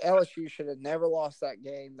 Dude, LSU should have never lost that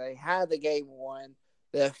game. They had the game won.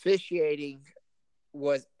 The officiating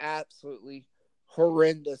was absolutely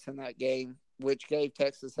horrendous in that game, which gave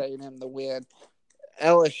Texas A&M the win.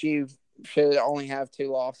 LSU should only have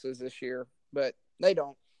 2 losses this year, but they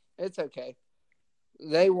don't. It's okay.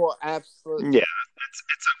 They will absolutely. Yeah, it's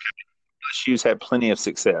okay. LSU's had plenty of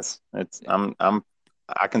success. I can And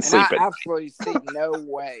I sleep at night. absolutely see no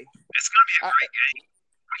way. It's gonna be a I,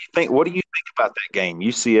 great thing. What do you think about that game?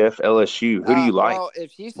 UCF LSU. Who do you like? well,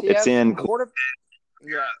 if It's UCF's in.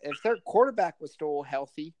 if their quarterback was still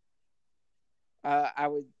healthy, I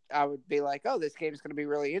would be like, oh, this game's going to be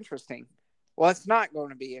really interesting. Well, it's not going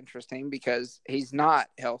to be interesting because he's not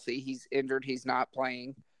healthy. He's injured. He's not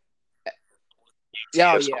playing.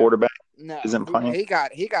 Yeah, UCF's quarterback no, isn't playing. he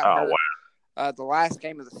got Oh hurt wow. the last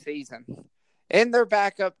game of the season, and their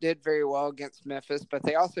backup did very well against Memphis, but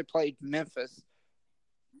they also played Memphis,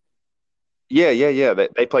 Yeah.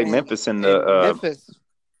 They played and Memphis in and the Memphis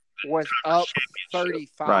was up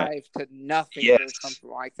championship. Right. 35 to nothing Yes. or something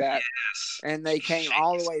like that, Yes. and they came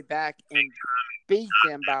all the way back and beat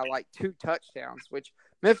them by like 2 touchdowns, which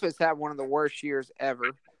Memphis had one of the worst years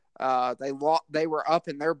ever. They were up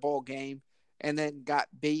in their bowl game and then got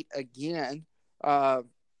beat again.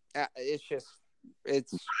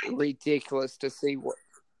 It's ridiculous to see what.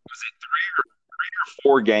 Was it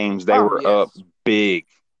 3 or 4 games they were up big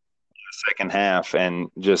in the second half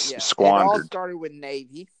and just squandered? It all started with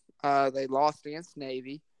Navy. They lost against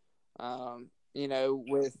Navy.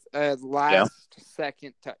 With a last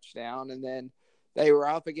second touchdown, and then they were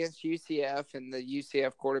up against UCF, and the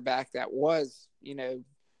UCF quarterback that was,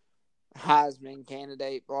 Heisman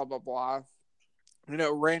candidate, blah, blah, blah,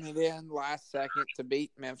 ran it in last second to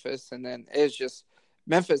beat Memphis. And then it's just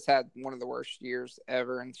Memphis had one of the worst years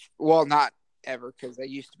ever. And well, not ever because they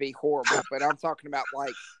used to be horrible, but I'm talking about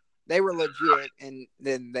like they were legit and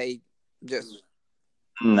then they just.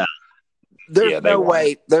 No. There's no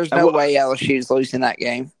way LSU's losing that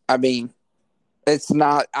game. I mean, it's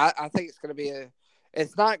not. I think it's going to be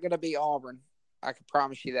it's not going to be Auburn. I can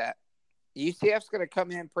promise you that. UCF's going to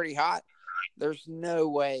come in pretty hot. There's no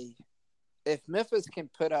way. If Memphis can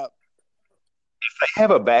put up. If they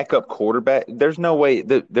have a backup quarterback, there's no way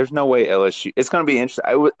LSU. It's going to be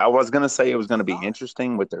interesting. I was going to say it was going to be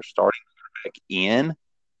interesting with their starting quarterback in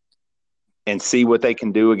and see what they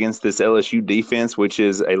can do against this LSU defense, which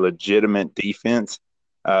is a legitimate defense.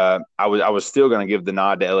 I was still going to give the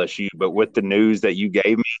nod to LSU, but with the news that you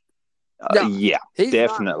gave me, yeah, he's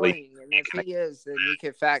definitely. And if he is, then you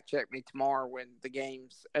can fact check me tomorrow when the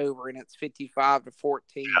game's over and it's 55-14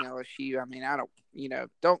 LSU. I mean, I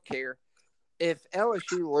don't care. If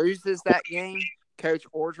LSU loses that game, Coach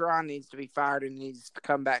Orgeron needs to be fired and needs to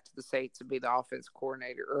come back to the Saints and be the offensive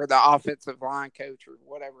coordinator or the offensive line coach or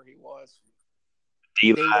whatever he was.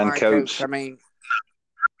 D-line coach. I mean, we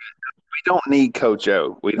don't need Coach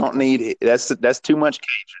O. We don't need that's too much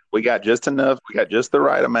Cajun. We got just enough. We got just the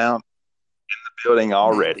right amount in the building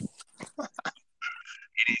already.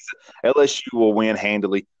 LSU will win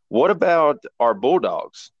handily. What about our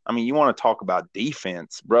Bulldogs? I mean, you want to talk about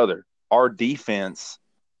defense, brother. Our defense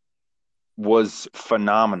was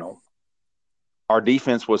phenomenal. Our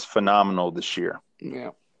defense was phenomenal this year. Yeah.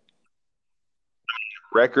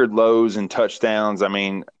 Record lows and touchdowns. I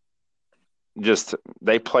mean, just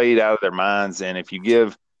they played out of their minds. And if they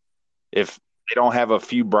don't have a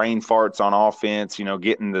few brain farts on offense,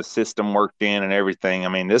 getting the system worked in and everything, I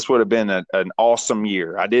mean, this would have been an awesome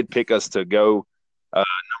year. I did pick us to go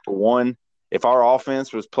number one. If our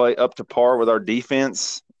offense was play up to par with our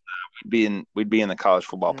defense, we'd be in the college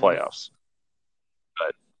football playoffs.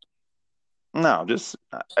 But no, just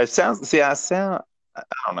it sounds. See, I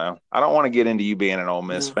don't know. I don't want to get into you being an Ole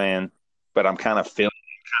Miss fan, but I'm kind of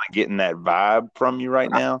getting that vibe from you right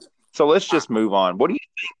now. So let's just move on. What do you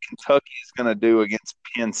think Kentucky is going to do against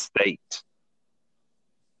Penn State?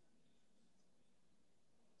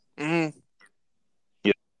 Mm-hmm.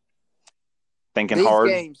 Yeah. Thinking these hard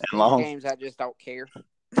games, and long. These games, I just don't care.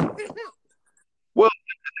 Well,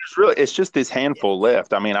 it's just this handful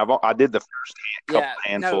left. I mean, I did the first couple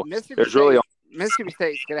handful. No, Mississippi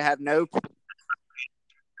State's going to have no.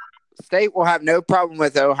 State will have no problem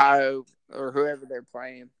with Ohio or whoever they're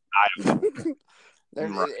playing.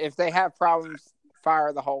 If they have problems,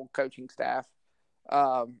 fire the whole coaching staff.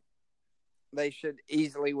 They should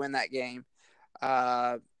easily win that game.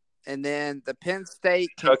 And then the Penn State,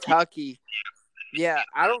 Kentucky. Yeah,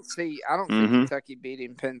 I don't see Kentucky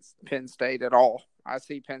beating Penn State at all. I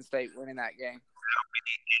see Penn State winning that game.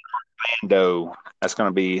 Orlando. That's going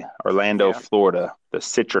to be Orlando, Florida, the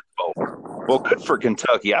Citrus Bowl. Well, good for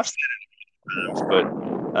Kentucky. I've said it but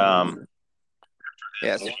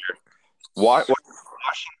yes. Washington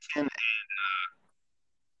and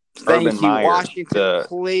Urban Meyer. Washington,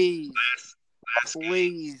 please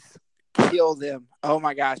kill them. Oh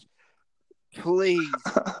my gosh, please.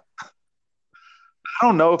 I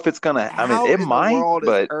don't know if it's gonna. I mean, How it in the might, world is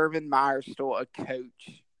but Urban Meyer still a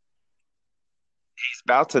coach? he's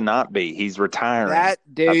about to not be. He's retiring. That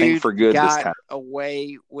I think dude for good this got time.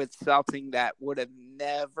 away with something that would have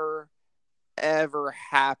never, ever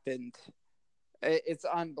happened. It's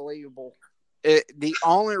unbelievable. The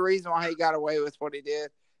only reason why he got away with what he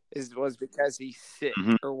did was because he's sick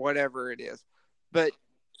Mhm. or whatever it is. But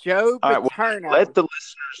Joe All right, well, Paterno, let the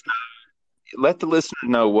listeners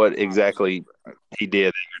know what exactly he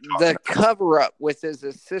did. the cover up with his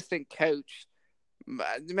assistant coach,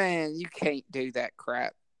 man, you can't do that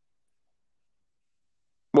crap.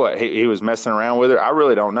 What he was messing around with it? I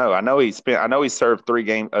really don't know. I know he served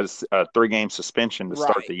 3-game suspension to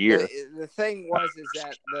start Right. the year. The thing is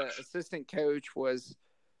that the assistant coach was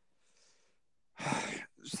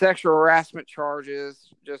sexual harassment charges,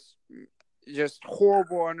 just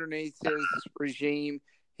horrible underneath his regime.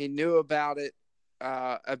 He knew about it.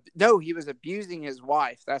 No, he was abusing his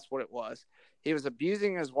wife. That's what it was. He was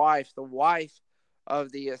abusing his wife. The wife of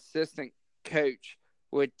the assistant coach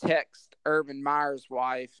would text Urban Meyer's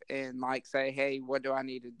wife and like say, "Hey, what do I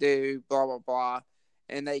need to do?" Blah blah blah,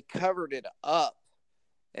 and they covered it up.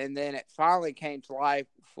 And then it finally came to life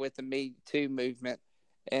with the Me Too movement.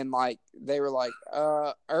 And like they were like,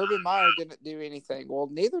 Urban Meyer didn't do anything. Well,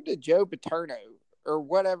 neither did Joe Paterno or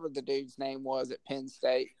whatever the dude's name was at Penn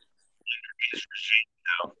State.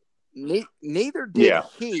 Neither did Yeah.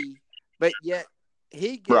 he, but yet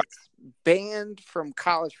he gets banned from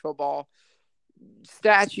college football,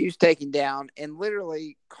 statues taken down, and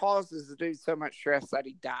literally causes the dude so much stress that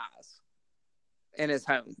he dies in his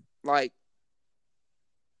home. Like,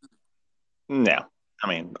 no, I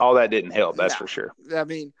mean, all that didn't help. That's no. for sure. I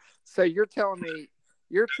mean, so you're telling me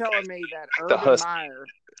that The Urban Meyer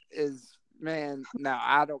is, man? No,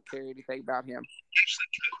 I don't care anything about him.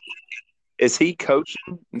 Is he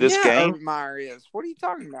coaching this game? Urban Meyer is. What are you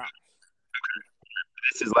talking about?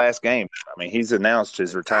 This is his last game. I mean, he's announced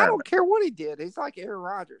his I retirement. don't care what he did. He's like Aaron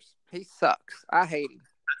Rodgers. He sucks. I hate him.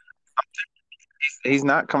 He's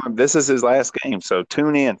not coming. This is his last game. So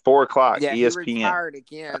tune in 4:00 Yeah, ESPN. he retired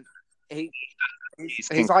again.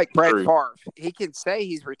 He's like Brett Favre. He can say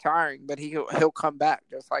he's retiring, but he'll come back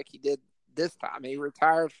just like he did this time. He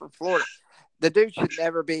retired from Florida. The dude should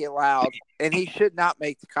never be allowed, and he should not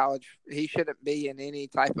make the college. He shouldn't be in any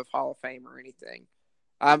type of Hall of Fame or anything.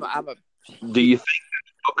 Do you think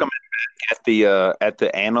he'll come back at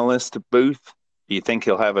the analyst booth? Do you think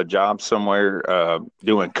he'll have a job somewhere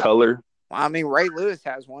doing color? Well, I mean, Ray Lewis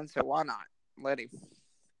has one, so why not let him?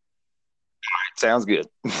 Sounds good.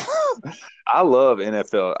 I love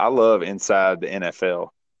NFL. I love Inside the NFL.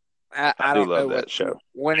 I do love that show.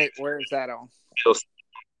 Where is that on?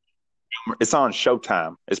 It's on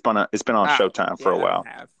Showtime. It's been on Showtime for a while.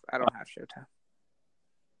 I don't have Showtime.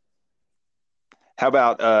 How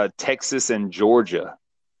about Texas and Georgia?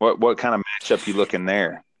 What kind of matchup you looking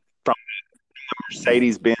there? From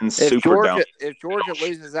Mercedes-Benz Superdome. If Georgia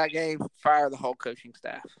loses that game, fire the whole coaching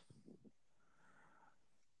staff.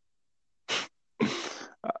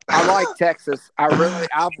 I like Texas.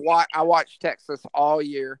 I watched Texas all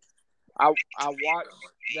year. I watched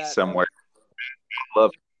that somewhere. I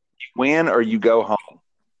love you win or you go home.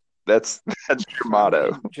 That's your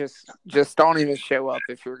motto. Just don't even show up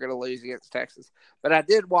if you're going to lose against Texas. But I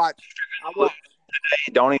did watch.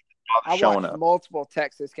 Don't even bother showing watched up. multiple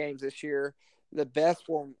Texas games this year. The best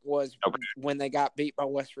one was when they got beat by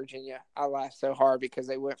West Virginia. I laughed so hard because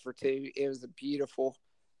they went for 2. It was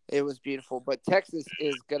beautiful. But Texas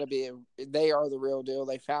is going to be they are the real deal.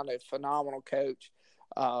 They found a phenomenal coach.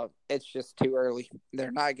 It's just too early.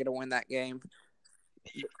 They're not going to win that game.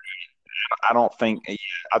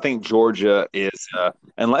 I think Georgia is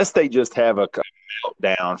unless they just have a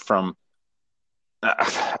meltdown from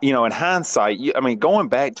in hindsight, going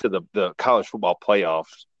back to the college football playoff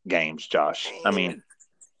games, Josh. I mean,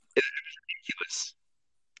 it's ridiculous.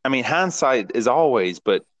 I mean, hindsight is always,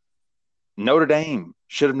 but Notre Dame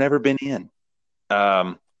should have never been in.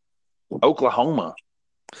 Oklahoma,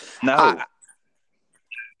 no.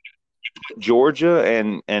 Georgia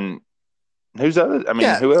and who's other? I mean,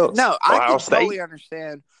 who else? No, I Ohio can State? totally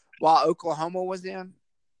understand why Oklahoma was in.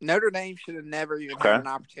 Notre Dame should have never even had an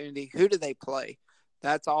opportunity. Who do they play?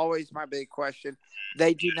 That's always my big question.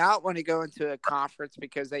 They do not want to go into a conference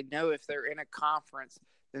because they know if they're in a conference,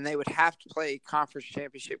 then they would have to play a conference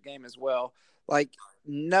championship game as well. Like,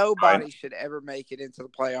 nobody should ever make it into the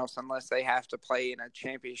playoffs unless they have to play in a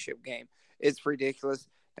championship game. It's ridiculous.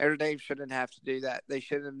 Notre Dame shouldn't have to do that. They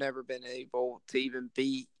should have never been able to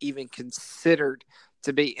even considered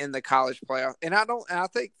to be in the college playoff. And I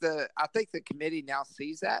think the committee now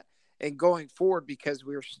sees that, and going forward, because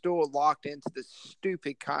we're still locked into this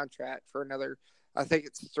stupid contract for another, I think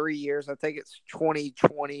it's 3 years. I think it's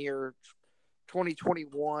 2020 or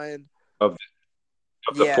 2021. Of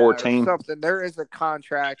the Yeah, or 14. something. There is a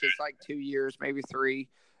contract. It's like 2 years, maybe 3.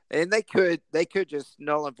 And they could just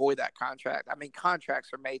null and void that contract. I mean, contracts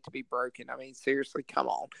are made to be broken. I mean, seriously, come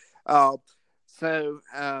on. So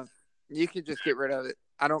you can just get rid of it.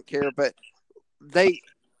 I don't care. But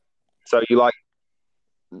So you like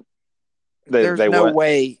there's they no what?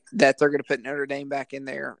 way that they're going to put Notre Dame back in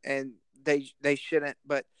there, and they shouldn't.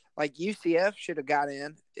 But like UCF should have got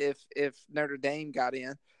in if Notre Dame got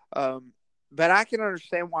in. But I can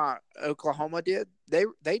understand why Oklahoma did.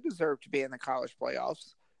 They deserve to be in the college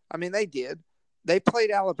playoffs. I mean, they did. They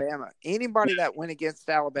played Alabama. Anybody that went against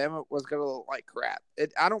Alabama was going to look like crap.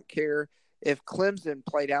 I don't care if Clemson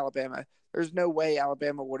played Alabama. There's no way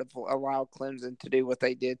Alabama would have allowed Clemson to do what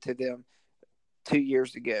they did to them 2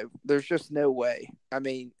 years ago. There's just no way. I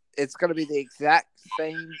mean, it's going to be the exact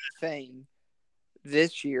same thing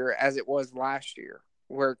this year as it was last year,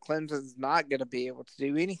 where Clemson's not going to be able to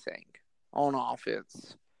do anything on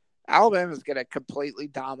offense. Alabama's going to completely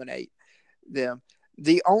dominate them.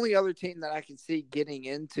 The only other team that I can see getting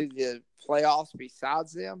into the playoffs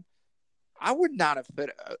besides them, I would not have put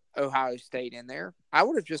Ohio State in there. I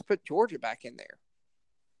would have just put Georgia back in there.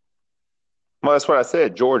 Well, that's what I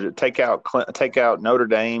said. Georgia, take out Notre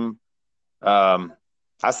Dame. I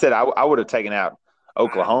said I would have taken out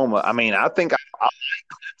Oklahoma. I mean, I think I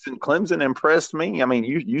like Clemson. Clemson impressed me. I mean,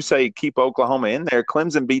 you say keep Oklahoma in there.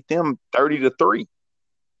 Clemson beat them 30-3.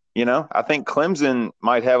 You know, I think Clemson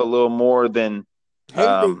might have a little more than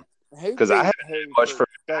because I haven't much for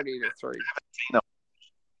 30-3.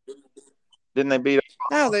 Didn't they beat?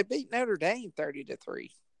 No, they beat Notre Dame 30-3.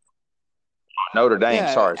 Notre Dame.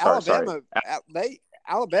 Yeah, Sorry.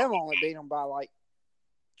 Alabama only beat them by like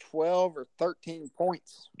 12 or 13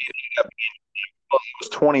 points. Well, it was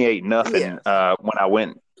 28-0 when I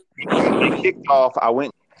went. They kicked off. I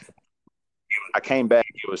came back.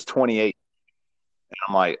 It was 28. And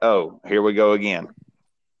I'm like, oh, here we go again.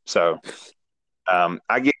 So I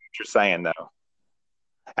get what you're saying, though.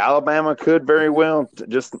 Alabama could very well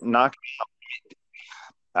just knock it out.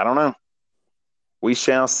 I don't know. We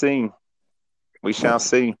shall see. We shall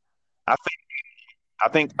see. I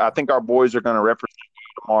think our boys are going to represent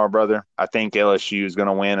tomorrow, brother. I think LSU is going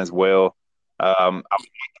to win as well. I would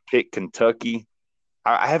pick Kentucky.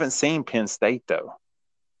 I haven't seen Penn State though.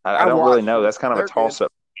 I don't really know. That's kind of a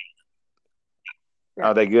toss-up. Yeah.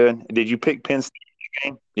 Are they good? Did you pick Penn State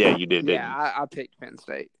game? Yeah, you did. Yeah, I picked Penn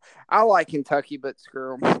State. I like Kentucky, but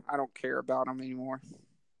screw them. I don't care about them anymore.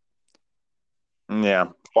 Yeah,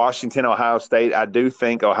 Washington, Ohio State. I do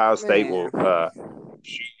think Ohio State will.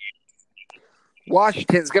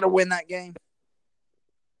 Washington's going to win that game.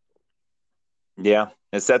 Yeah,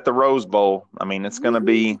 it's at the Rose Bowl. I mean, it's going to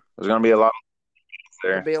be. There's going to be a lot of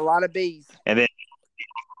there. There'll be a lot of bees. And then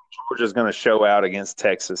Georgia's going to show out against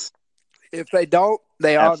Texas. If they don't,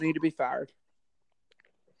 they all need to be fired.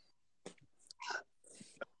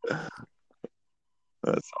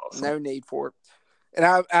 That's awesome. No need for it. And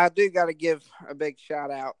I do got to give a big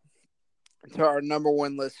shout out to our number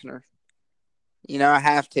one listener. You know, I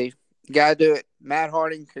have to. Got to do it. Matt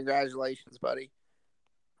Harding, congratulations, buddy.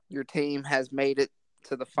 Your team has made it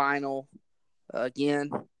to the final again,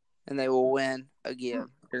 and they will win again.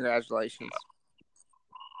 Congratulations.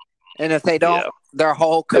 And if they don't, their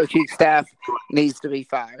whole coaching staff needs to be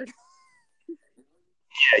fired.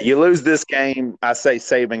 Yeah, you lose this game, I say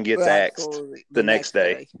Saban gets axed the next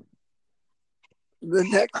day. The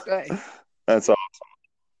next day. That's awesome.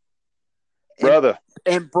 Brother.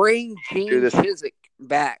 And bring Gene Chizik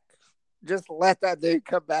back. Just let that dude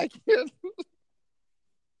come back in.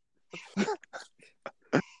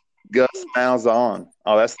 Gus Malzahn.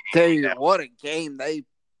 Oh, that's dude. What a game!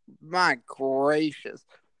 My gracious,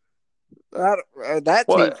 that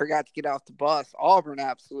team forgot to get off the bus. Auburn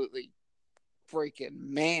absolutely freaking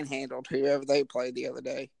manhandled whoever they played the other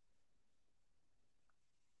day.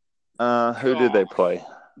 Who did they play?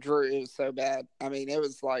 Drew. It was so bad. I mean, it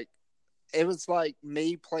was like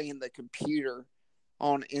me playing the computer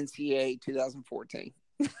on NCAA 2014.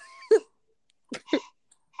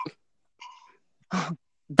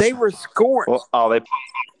 They were scoring. Well,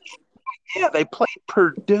 they played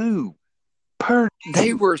Purdue.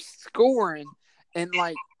 They were scoring in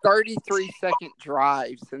like 33-second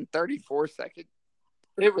drives and 34-second.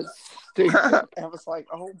 It was stupid. I was like,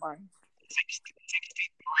 oh my.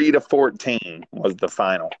 63-14 was the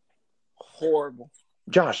final. Horrible.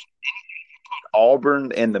 Josh,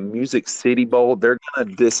 Auburn and the Music City Bowl, they're going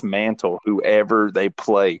to dismantle whoever they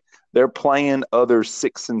play. They're playing other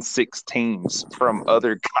 6-6 teams from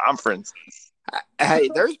other conferences. Hey,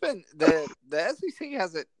 there's been the SEC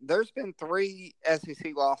has it. There's been 3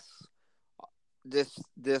 SEC losses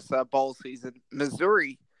this bowl season.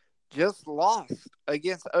 Missouri just lost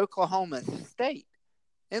against Oklahoma State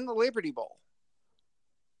in the Liberty Bowl.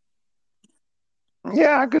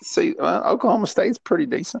 Yeah, I could see Oklahoma State's pretty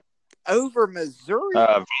decent. Over Missouri?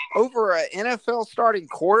 Over an NFL starting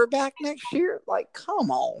quarterback next year? Like, come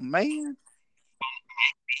on, man.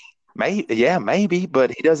 Maybe,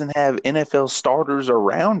 but he doesn't have NFL starters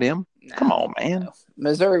around him. No, Come on, man. no.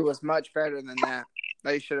 Missouri was much better than that.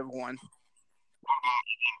 They should have won.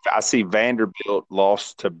 I see Vanderbilt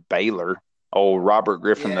lost to Baylor. Oh, Robert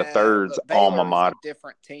Griffin III's alma mater. A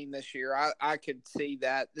different team this year. I could see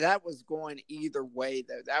that. That was going either way,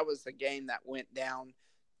 though. That was the game that went down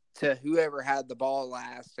to whoever had the ball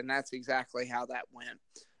last, and that's exactly how that went.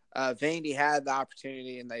 Vandy had the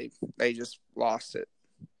opportunity, and they just lost it.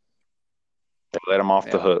 They let them off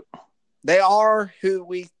the hook. They are who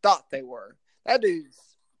we thought they were. That dude's.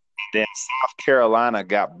 Then South Carolina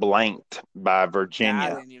got blanked by Virginia. I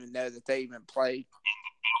didn't even know that they even played.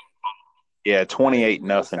 Yeah,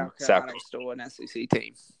 28-0. South Carolina's still an SEC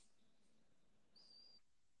team.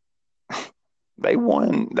 They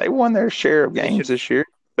won their share of games this year.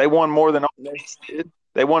 They won more than Ole Miss did.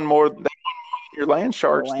 They won more than your Land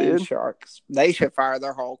Sharks did. Sharks. They should fire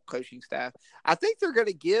their whole coaching staff. I think they're going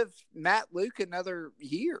to give Matt Luke another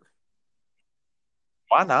year.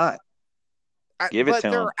 Why not? Give it to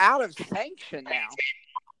them. But they're out of sanction now.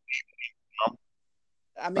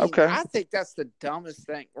 I mean, I think that's the dumbest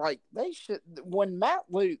thing. Like, they should – when Matt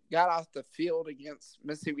Luke got off the field against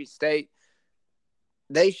Mississippi State,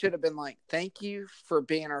 they should have been like, thank you for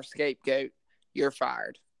being our scapegoat. You're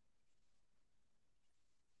fired.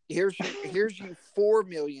 Here's you $4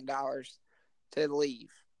 million to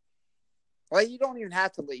leave. Like, you don't even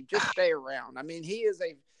have to leave. Just stay around. I mean, he is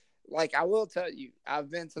a – like, I will tell you,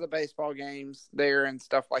 I've been to the baseball games there and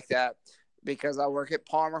stuff like that. Because I work at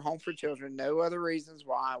Palmer Home for Children. No other reasons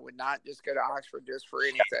why I would not just go to Oxford just for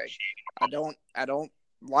anything. I don't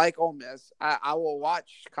like Ole Miss. I will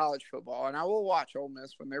watch college football, and I will watch Ole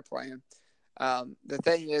Miss when they're playing. The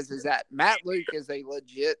thing is that Matt Luke is a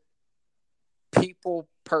legit people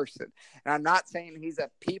person. And I'm not saying he's a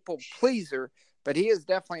people pleaser, but he is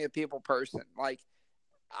definitely a people person. Like,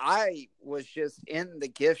 I was just in the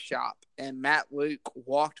gift shop and Matt Luke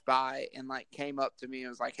walked by and like came up to me and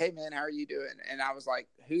was like, "Hey man, how are you doing?" And I was like,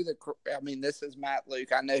 this is Matt Luke.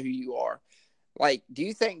 I know who you are. Like, do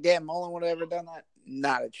you think Dan Mullen would have ever done that?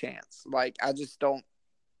 Not a chance. Like, I just don't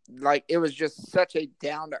like, it was just such a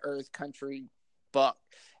down to earth country buck.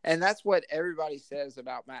 And that's what everybody says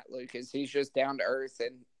about Matt Luke is he's just down to earth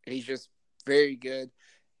and he's just very good,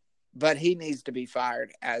 but he needs to be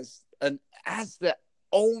fired as the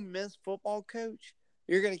Ole Miss football coach.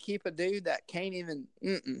 You're going to keep a dude that can't even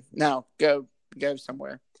no, go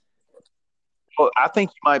somewhere. Well, I think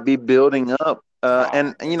you might be building up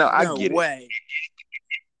and you know, I get it.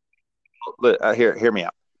 Look, hear me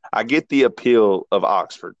out. I get the appeal of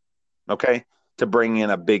Oxford, okay, to bring in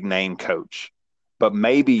a big name coach. But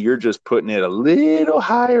maybe you're just putting it a little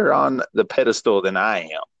higher on the pedestal than I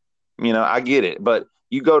am. You know, I get it. But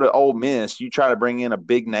you go to Ole Miss, you try to bring in a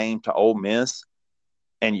big name to Ole Miss,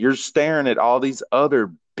 and you're staring at all these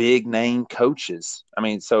other big name coaches. I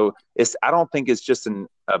mean, so I don't think it's just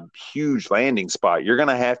a huge landing spot. You're going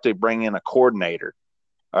to have to bring in a coordinator.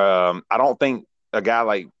 I don't think a guy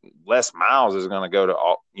like Les Miles is going to go to,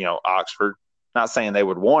 Oxford. Not saying they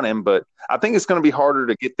would want him, but I think it's going to be harder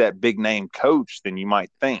to get that big name coach than you might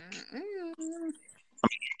think. I mean,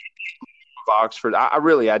 Oxford,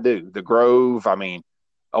 I do. The Grove, I mean,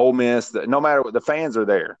 Ole Miss, no matter what, the fans are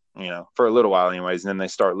there, for a little while anyways, and then they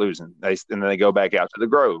start losing. And then they go back out to the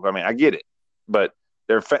Grove. I mean, I get it, but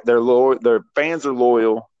they're loyal. Their fans are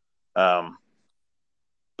loyal. But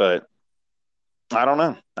I don't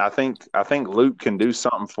know. I think Luke can do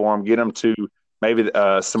something for them, get them to maybe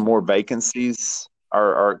some more vacancies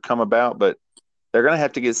are come about, but they're going to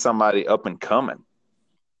have to get somebody up and coming,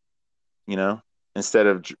 instead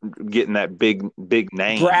of getting that big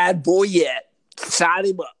name. Brad Boyette. Sign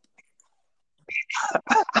him up.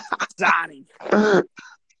 Sign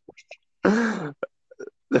him.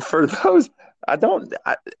 For those, I don't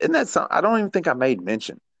even think I made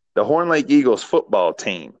mention. The Horn Lake Eagles football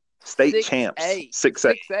team, state champs, 6A.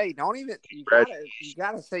 6A. Don't even, you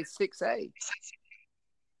gotta say 6A.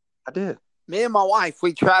 I did. Me and my wife,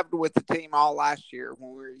 we traveled with the team all last year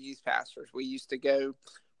when we were youth pastors. We used to go.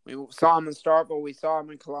 We saw them in Starkville. We saw them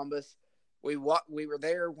in Columbus. We were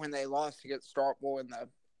there when they lost against Starkville in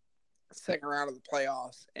second round of the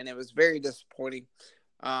playoffs, and it was very disappointing.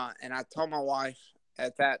 And I told my wife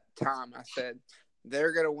at that time, I said,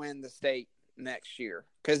 they're going to win the state next year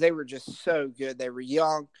because they were just so good. They were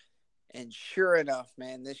young. And sure enough,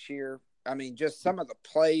 man, this year, I mean, just some of the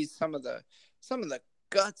plays, some of the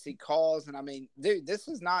gutsy calls. And I mean, dude, this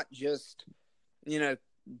is not just,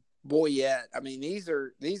 Boyette. I mean, these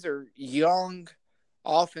are young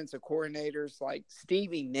offensive coordinators like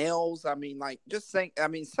Stevie Nails. I mean, like just think, I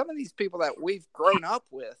mean, some of these people that we've grown up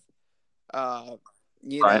with, uh,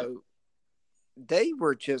 you Right. know, they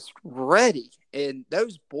were just ready. And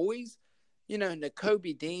those boys,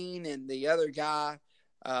 N'Kobe Dean and the other guy,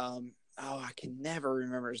 I can never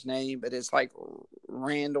remember his name, but it's like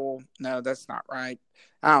Randall. No, that's not right.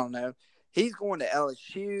 I don't know. He's going to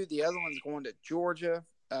LSU. The other one's going to Georgia.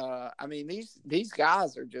 I mean, these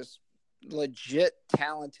guys are just legit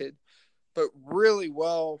talented, but really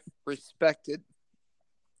well respected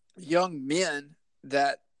young men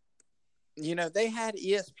that, they had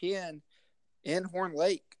ESPN in Horn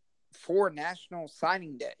Lake for National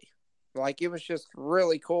Signing Day. Like, it was just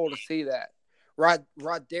really cool to see that.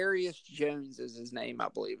 Rodarius Jones is his name, I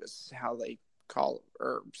believe is how they call it,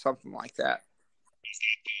 or something like that.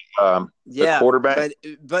 The quarterback.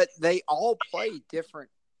 But they all play different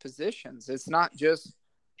positions. It's not just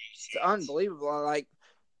it's unbelievable. Like,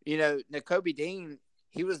 N'Kobe Dean,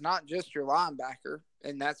 he was not just your linebacker,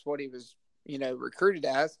 and that's what he was, recruited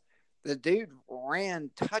as. The dude ran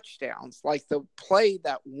touchdowns. Like the play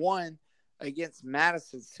that won against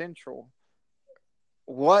Madison Central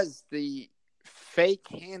was the fake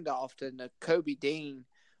handoff to N'Kobe Dean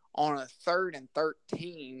on a 3rd and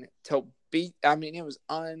 13 to beat. I mean, it was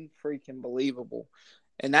unfreaking believable.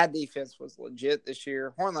 And that defense was legit this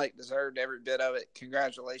year. Horn Lake deserved every bit of it.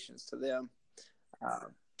 Congratulations to them.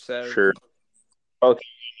 Sure. Okay.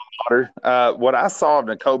 What I saw of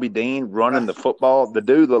N'Kobe Dean running the football, the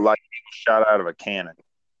dude looked like he was shot out of a cannon.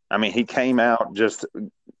 I mean, he came out just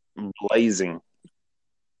blazing.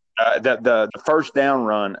 The first down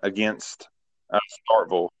run against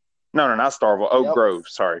Starkville. No, not Starkville. Oak Grove,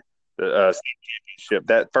 sorry. The state championship.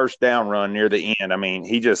 That first down run near the end, I mean,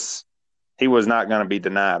 he was not going to be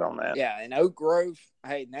denied on that. Yeah, and Oak Grove,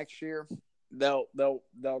 hey, next year they'll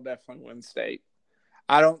definitely win state.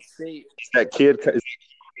 I don't see that kid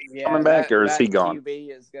coming back, or is he gone?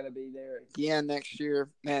 QB is going to be there again next year.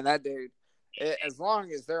 Man, that dude, as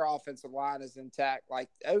long as their offensive line is intact, like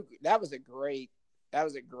that was a great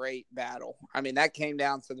battle. I mean, that came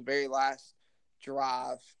down to the very last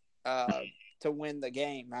drive to win the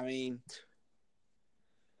game. I mean,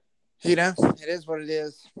 it is what it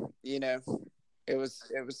is. It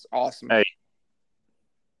was awesome. Hey,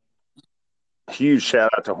 huge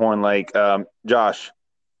shout out to Horn Lake. Josh,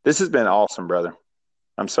 this has been awesome, brother.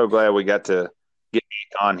 I'm so glad we got to get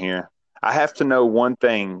back on here. I have to know one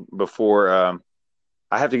thing before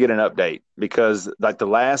I have to get an update, because like the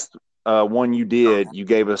last one you did, you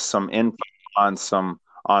gave us some info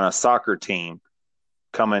on a soccer team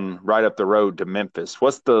coming right up the road to Memphis.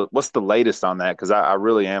 What's the latest on that? Because I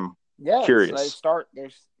really am curious. So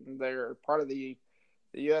they're part of the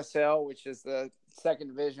USL, which is the second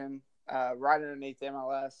division, right underneath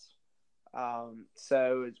MLS.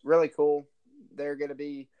 So it's really cool. They're going to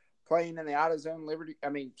be playing in the AutoZone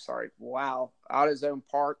AutoZone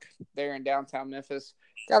Park there in downtown Memphis.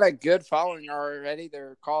 Got a good following already.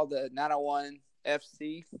 They're called the 901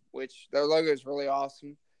 FC, which their logo is really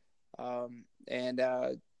awesome. And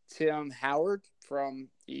Tim Howard from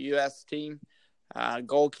the U.S. team,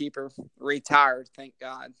 goalkeeper, retired, thank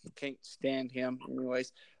God. Can't stand him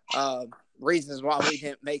anyways. Reasons why we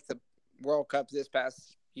didn't make the World Cup this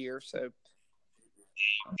past year, so.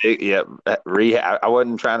 Yeah, I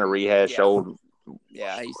wasn't trying to rehash old.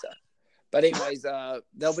 Yeah, but anyways,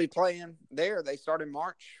 they'll be playing there. They start in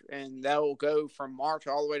March, and they'll go from March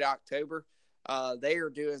all the way to October. They are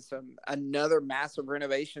doing another massive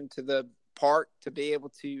renovation to the park to be able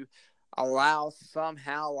to allow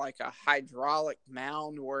somehow like a hydraulic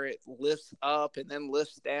mound where it lifts up and then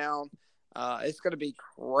lifts down. It's going to be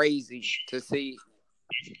crazy to see.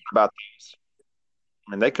 About this.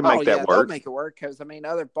 I mean, they can make that work. They'll make it work because, I mean,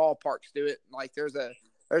 other ballparks do it. Like there's a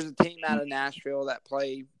team out of Nashville that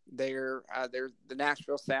play there. They're the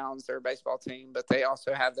Nashville Sounds, their baseball team, but they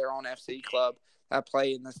also have their own FC club that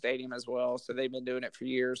play in the stadium as well. So they've been doing it for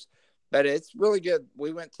years. But it's really good.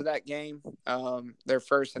 We went to that game, their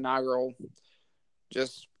first inaugural,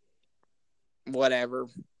 just whatever,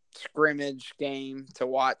 scrimmage game to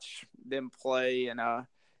watch them play. And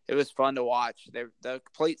it was fun to watch. The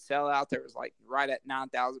complete sellout. There was like right at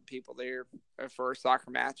 9,000 people there for a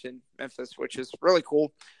soccer match in Memphis, which is really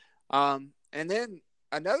cool. And then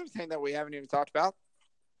another thing that we haven't even talked about,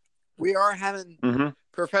 we are having Mm-hmm.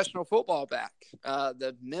 professional football back.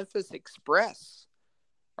 The Memphis Express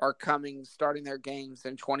are starting their games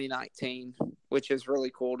in 2019, which is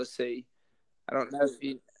really cool to see. I don't know if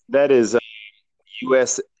you. That is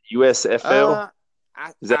US USFL.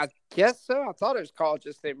 Is that I guess so. I thought it was called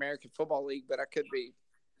just the American Football League, but I could be.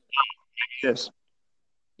 yes?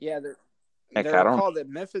 Yeah, Heck, I they're don't. called the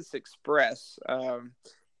Memphis Express.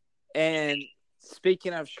 And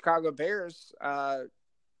speaking of Chicago Bears,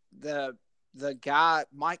 the guy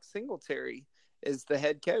Mike Singletary is the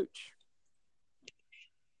head coach.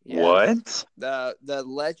 Yes, What? the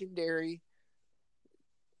legendary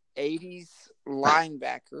 '80s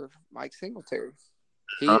linebacker Mike Singletary.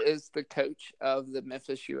 He Huh? is the coach of the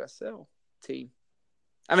Memphis USL team.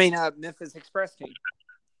 I mean, Memphis Express team.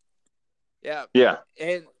 Yeah, Yeah,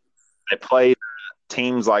 and they play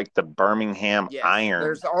teams like the Birmingham yes, Iron.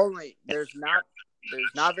 there's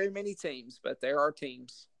not very many teams, but there are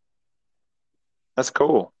teams. That's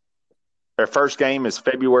cool. Their first game is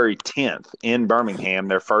February 10th in Birmingham.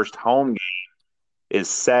 Their first home game is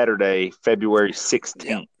Saturday, February 16th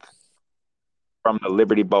Yep. from the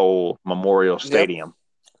Liberty Bowl Memorial Yep. Stadium.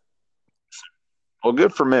 Well,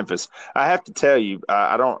 good for Memphis. I have to tell you,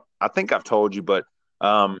 I think I've told you, but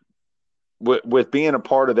with being a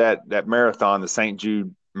part of that marathon, the St.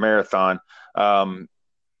 Jude Marathon,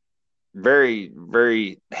 very,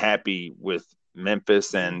 very happy with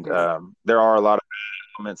Memphis. And there are a lot of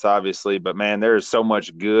elements, obviously, but man, there is so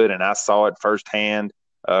much good, and I saw it firsthand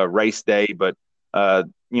race day. But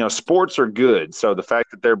sports are good, so the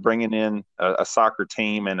fact that they're bringing in a soccer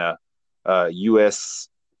team and a U.S.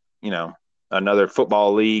 Another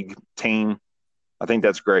football league team, I think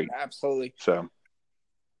that's great. Absolutely. So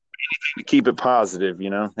to keep it positive,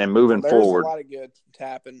 and Well, moving there's forward. a lot of good to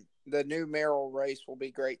happen. The new Merrill race will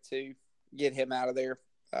be great too. Get him out of there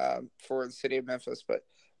for the city of Memphis, but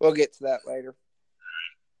we'll get to that later.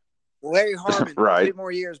 Larry Harmon, Right. 2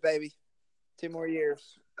 more years, baby. 2 more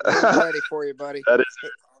years. We're ready for you, buddy. That is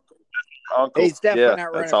uncle. He's definitely Yeah,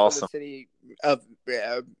 not running that's awesome. for the city of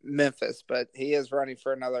Memphis, but he is running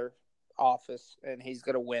for another office, and he's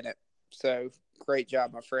going to win it. So great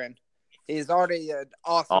job, my friend. He's already an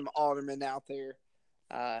awesome alderman out there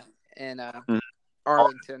in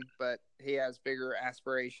Arlington, but he has bigger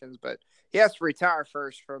aspirations. But he has to retire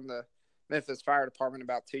first from the Memphis Fire Department in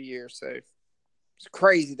about 2 years. So it's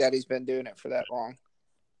crazy that he's been doing it for that long.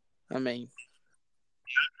 I mean,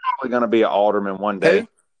 Probably going to be an alderman one day. who?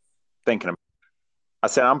 Thinking of, I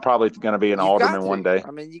said I'm probably going to be an You've alderman got one to. day.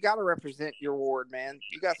 I mean, you got to represent your ward, man.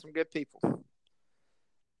 You got some good people.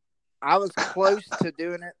 I was close to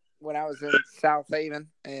doing it when I was in South Haven,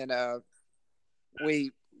 and I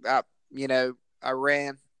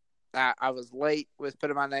ran. I was late with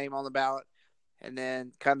putting my name on the ballot, and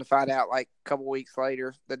then come to find out, like a couple weeks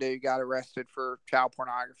later, the dude got arrested for child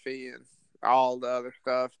pornography and all the other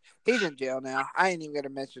stuff. He's in jail now. I ain't even going to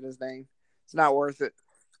mention his name. It's not worth it.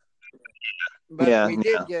 But we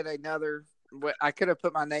did get another. I could have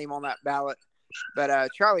put my name on that ballot, but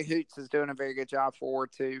Charlie Hoots is doing a very good job for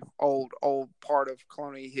Ward 2. Old part of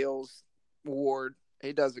Colonial Hills Ward.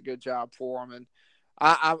 He does a good job for him, and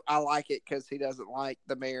I like it because he doesn't like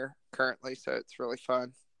the mayor currently, so it's really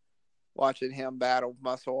fun watching him battle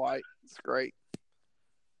Muscle White. It's great.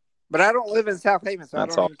 But I don't live in South Haven, so I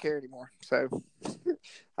don't even care anymore. So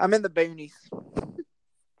I'm in the boonies.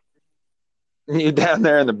 You down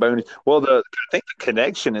there in the boonies. Well, I think the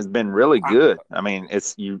connection has been really good. I mean, I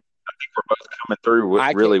think we're both coming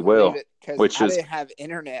through really well. Because I didn't have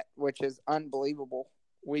internet, which is unbelievable.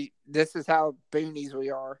 This is how boonies we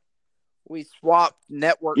are. We swapped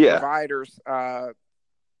network providers at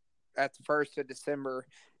the 1st of December.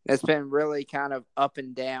 It's been really kind of up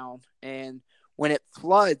and down. And when it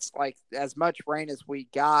floods, like as much rain as we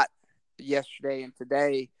got yesterday and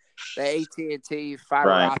today, the AT&T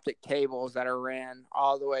fiber optic cables that are ran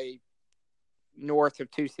all the way north of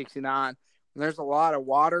 269, there's a lot of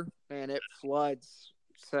water and it floods.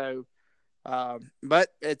 So, but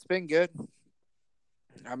it's been good.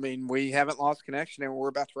 I mean, we haven't lost connection, and we're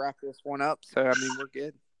about to wrap this one up. So, I mean, we're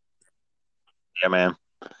good. Yeah, man.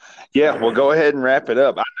 Yeah, well, go ahead and wrap it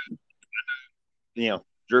up.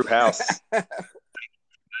 Drew House.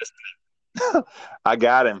 I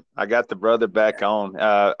got him. I got the brother back on.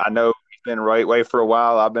 I know he's been away for a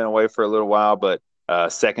while. I've been away for a little while, but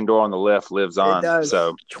second door on the left lives on. It does.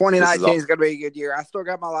 So 2019 is going to be a good year. I still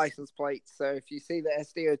got my license plate, so if you see the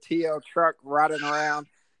SDOTL truck riding around,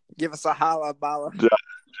 give us a holla, Bala.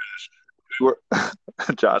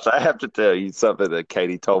 Josh, I have to tell you something that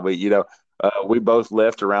Katie told me. We both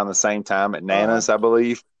left around the same time at Nana's, I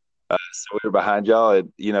believe. So we were behind y'all,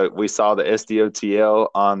 and we saw the SDOTL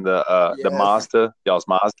on the Yes. Mazda, y'all's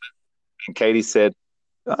Mazda, and Katie said,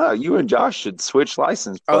 "Oh, you and Josh should switch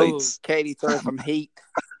license Oh, plates." Katie throws some heat.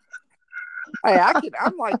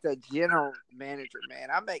 I'm like the general manager, man.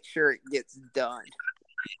 I make sure it gets done.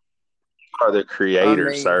 Are the I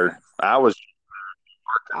creators, mean, sir? I was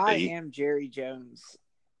I am Jerry Jones.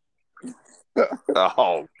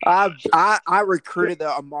 oh I recruited the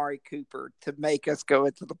Amari Cooper to make us go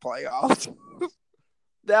into the playoffs.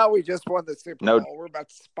 Now we just won the Super no, Bowl. We're about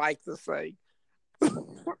to spike the thing.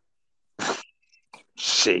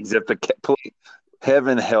 jeez,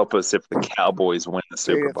 heaven help us if the Cowboys win the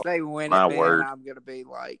Super Dude, Bowl. if they win My it, man, word. I'm gonna be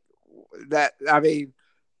like that. I mean,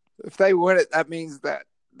 if they win it, that means that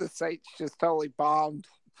the Saints just totally bombed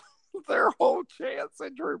their whole chance,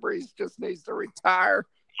 and Drew Brees just needs to retire.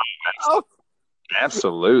 Oh,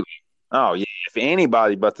 Absolutely. Oh yeah. If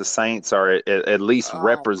anybody but the Saints are at least oh my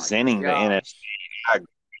representing the NFC, gosh.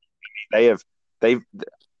 they have they've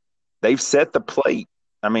set the plate.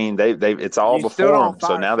 I mean, they've it's all You still before don't them. So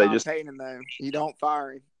fire now they Sean just Payton, though. You don't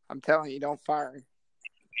fire him. I'm telling you, don't fire him.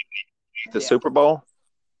 the Yeah. Super Bowl.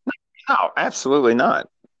 No, absolutely not.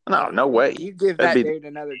 No way. You give That'd that be dude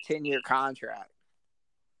another 10-year contract.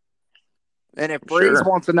 And if Breeze sure.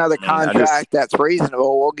 wants another I mean, I just contract that's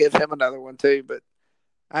reasonable, we'll give him another one too. But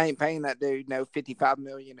I ain't paying that dude no $55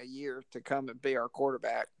 million a year to come and be our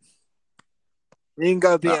quarterback. You can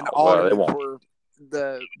go be an well, they alderman won't. for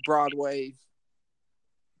the Broadway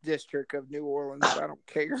district of New Orleans. I don't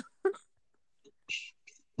care.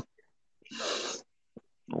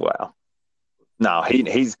 Wow. No,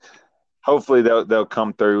 he's hopefully they'll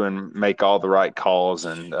come through and make all the right calls,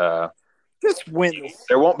 and Just win this.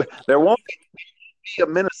 there won't be a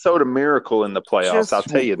Minnesota miracle in the playoffs. I'll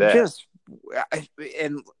tell you that.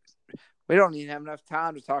 And we don't even have enough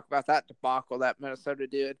time to talk about that debacle that Minnesota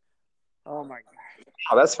did. Oh my god!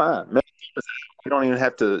 Oh, that's fine. We don't even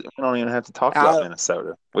have to talk about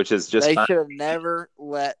Minnesota, which is just they fine. should have never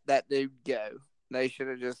let that dude go. They should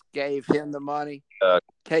have just gave him the money.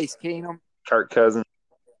 Case Keenum, Kirk Cousins.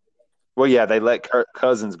 Well, yeah, they let Kirk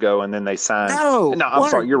Cousins go, and then they signed. No, I'm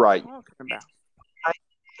sorry. You're right.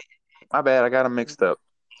 My bad. I got them mixed up.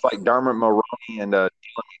 It's like Dermot Mulroney and Dylan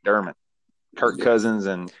McDermott. Kirk Cousins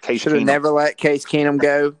and Case should have Keenum. never let Case Keenum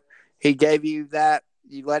go. He gave you that.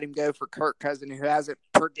 You let him go for Kirk Cousins, who hasn't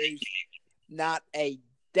produced not a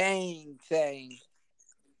dang thing.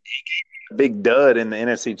 Big dud in the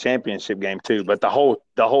NFC Championship game too, but the whole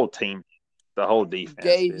team, the whole defense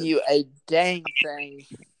gave you a dang thing.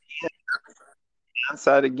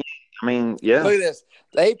 Inside again. I mean, yeah. Look at this.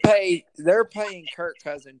 They're paying Kirk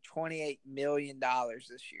Cousins $28 million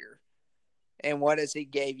this year. And what does he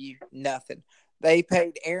give you? Nothing. They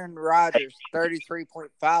paid Aaron Rodgers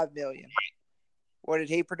 $33.5 million. What did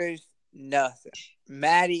he produce? Nothing.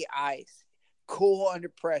 Matty Ice, cool under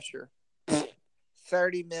pressure,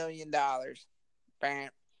 $30 million.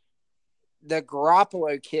 Bam. The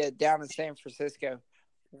Garoppolo kid down in San Francisco.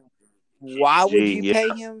 Why would you pay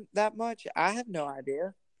him that much? I have no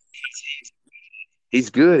idea.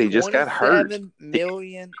 He's good. He just got hurt.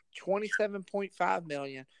 $27.5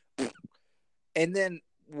 million. And then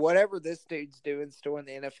whatever this dude's doing still in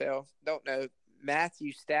the NFL, don't know.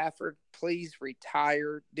 Matthew Stafford, please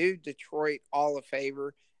retire. Do Detroit all a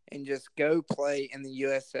favor and just go play in the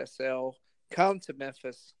USSL. Come to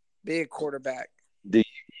Memphis. Be a quarterback. Do you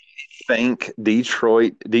think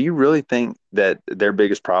Detroit, do you really think that their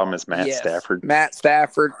biggest problem is Matt Stafford? Matt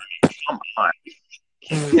Stafford. Come on.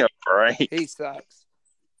 Yeah, right. He sucks.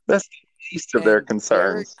 That's the least of their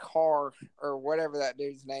concerns. Derek Carr, or whatever that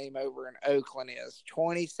dude's name over in Oakland is,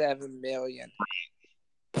 $27 million.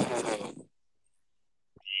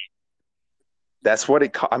 That's what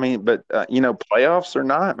it. I mean, but playoffs or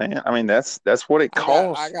not, man. I mean, that's what it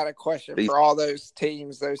costs. I got a question for all those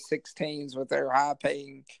teams, those 6 teams with their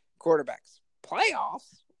high-paying quarterbacks.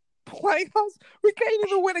 Playoffs? We can't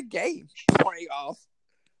even win a game. Playoffs.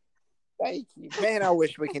 Thank you, man. I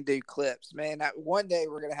wish we can do clips, man. One day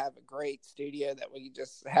we're gonna have a great studio that we can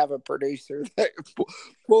just have a producer that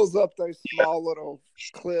pulls up those small little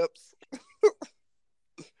clips.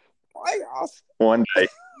 Playoffs. One day.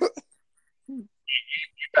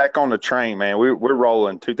 Back on the train, man. We're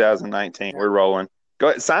rolling. 2019. We're rolling. Go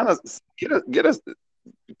ahead, sign us. Get us.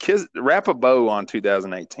 Wrap a bow on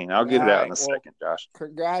 2018. I'll get it out in a second, Josh.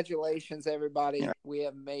 Congratulations, everybody. Yeah. We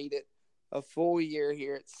have made it a full year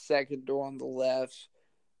here at Second Door on the Left.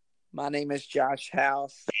 My name is Josh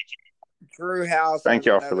House. Drew House. Thank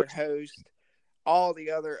y'all for the host. All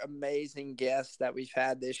the other amazing guests that we've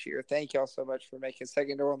had this year. Thank y'all so much for making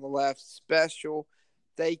Second Door on the Left special.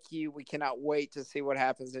 thank you. We cannot wait to see what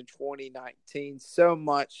happens in 2019. So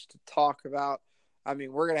much to talk about. I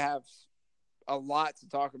mean, we're going to have a lot to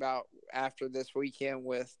talk about after this weekend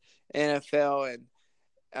with NFL and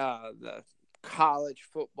the college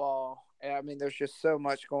football. I mean, there's just so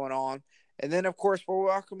much going on. And then, of course, we're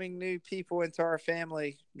welcoming new people into our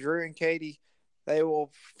family. Drew and Katie, they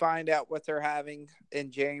will find out what they're having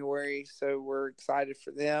in January. So we're excited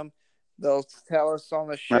for them. They'll tell us on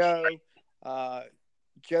the show.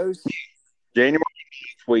 Joseph, January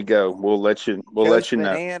we go. We'll let you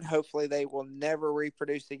know. And hopefully they will never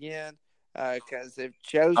reproduce again. Because if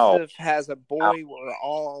Joseph has a boy, we're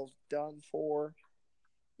all done for.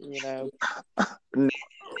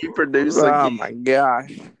 Reproduce Oh again. my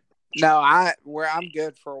gosh. No, I'm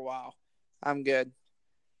good for a while. I'm good.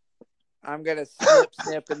 I'm gonna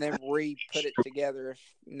snip and then re-put it together.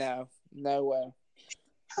 No way.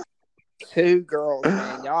 2 girls,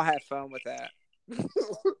 man. Y'all have fun with that.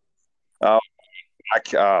 I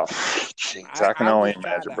can only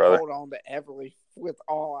imagine, brother. Hold on to Everly with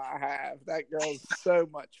all I have. That girl's so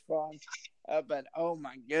much fun. But oh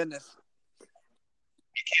my goodness.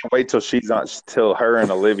 Can't wait till her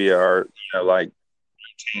and Olivia are like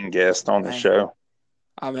guest on the show.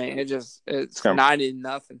 I mean, it's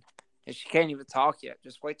 90-0, and she can't even talk yet.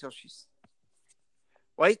 Just wait till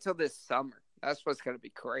this summer. That's what's going to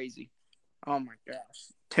be crazy. Oh my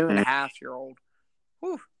gosh, 2.5-year-old.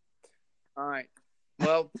 Whew. All right.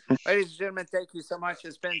 Well, ladies and gentlemen, thank you so much.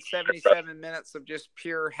 It's been 77 minutes of just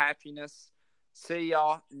pure happiness. See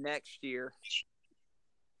y'all next year.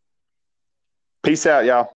 Peace out, y'all.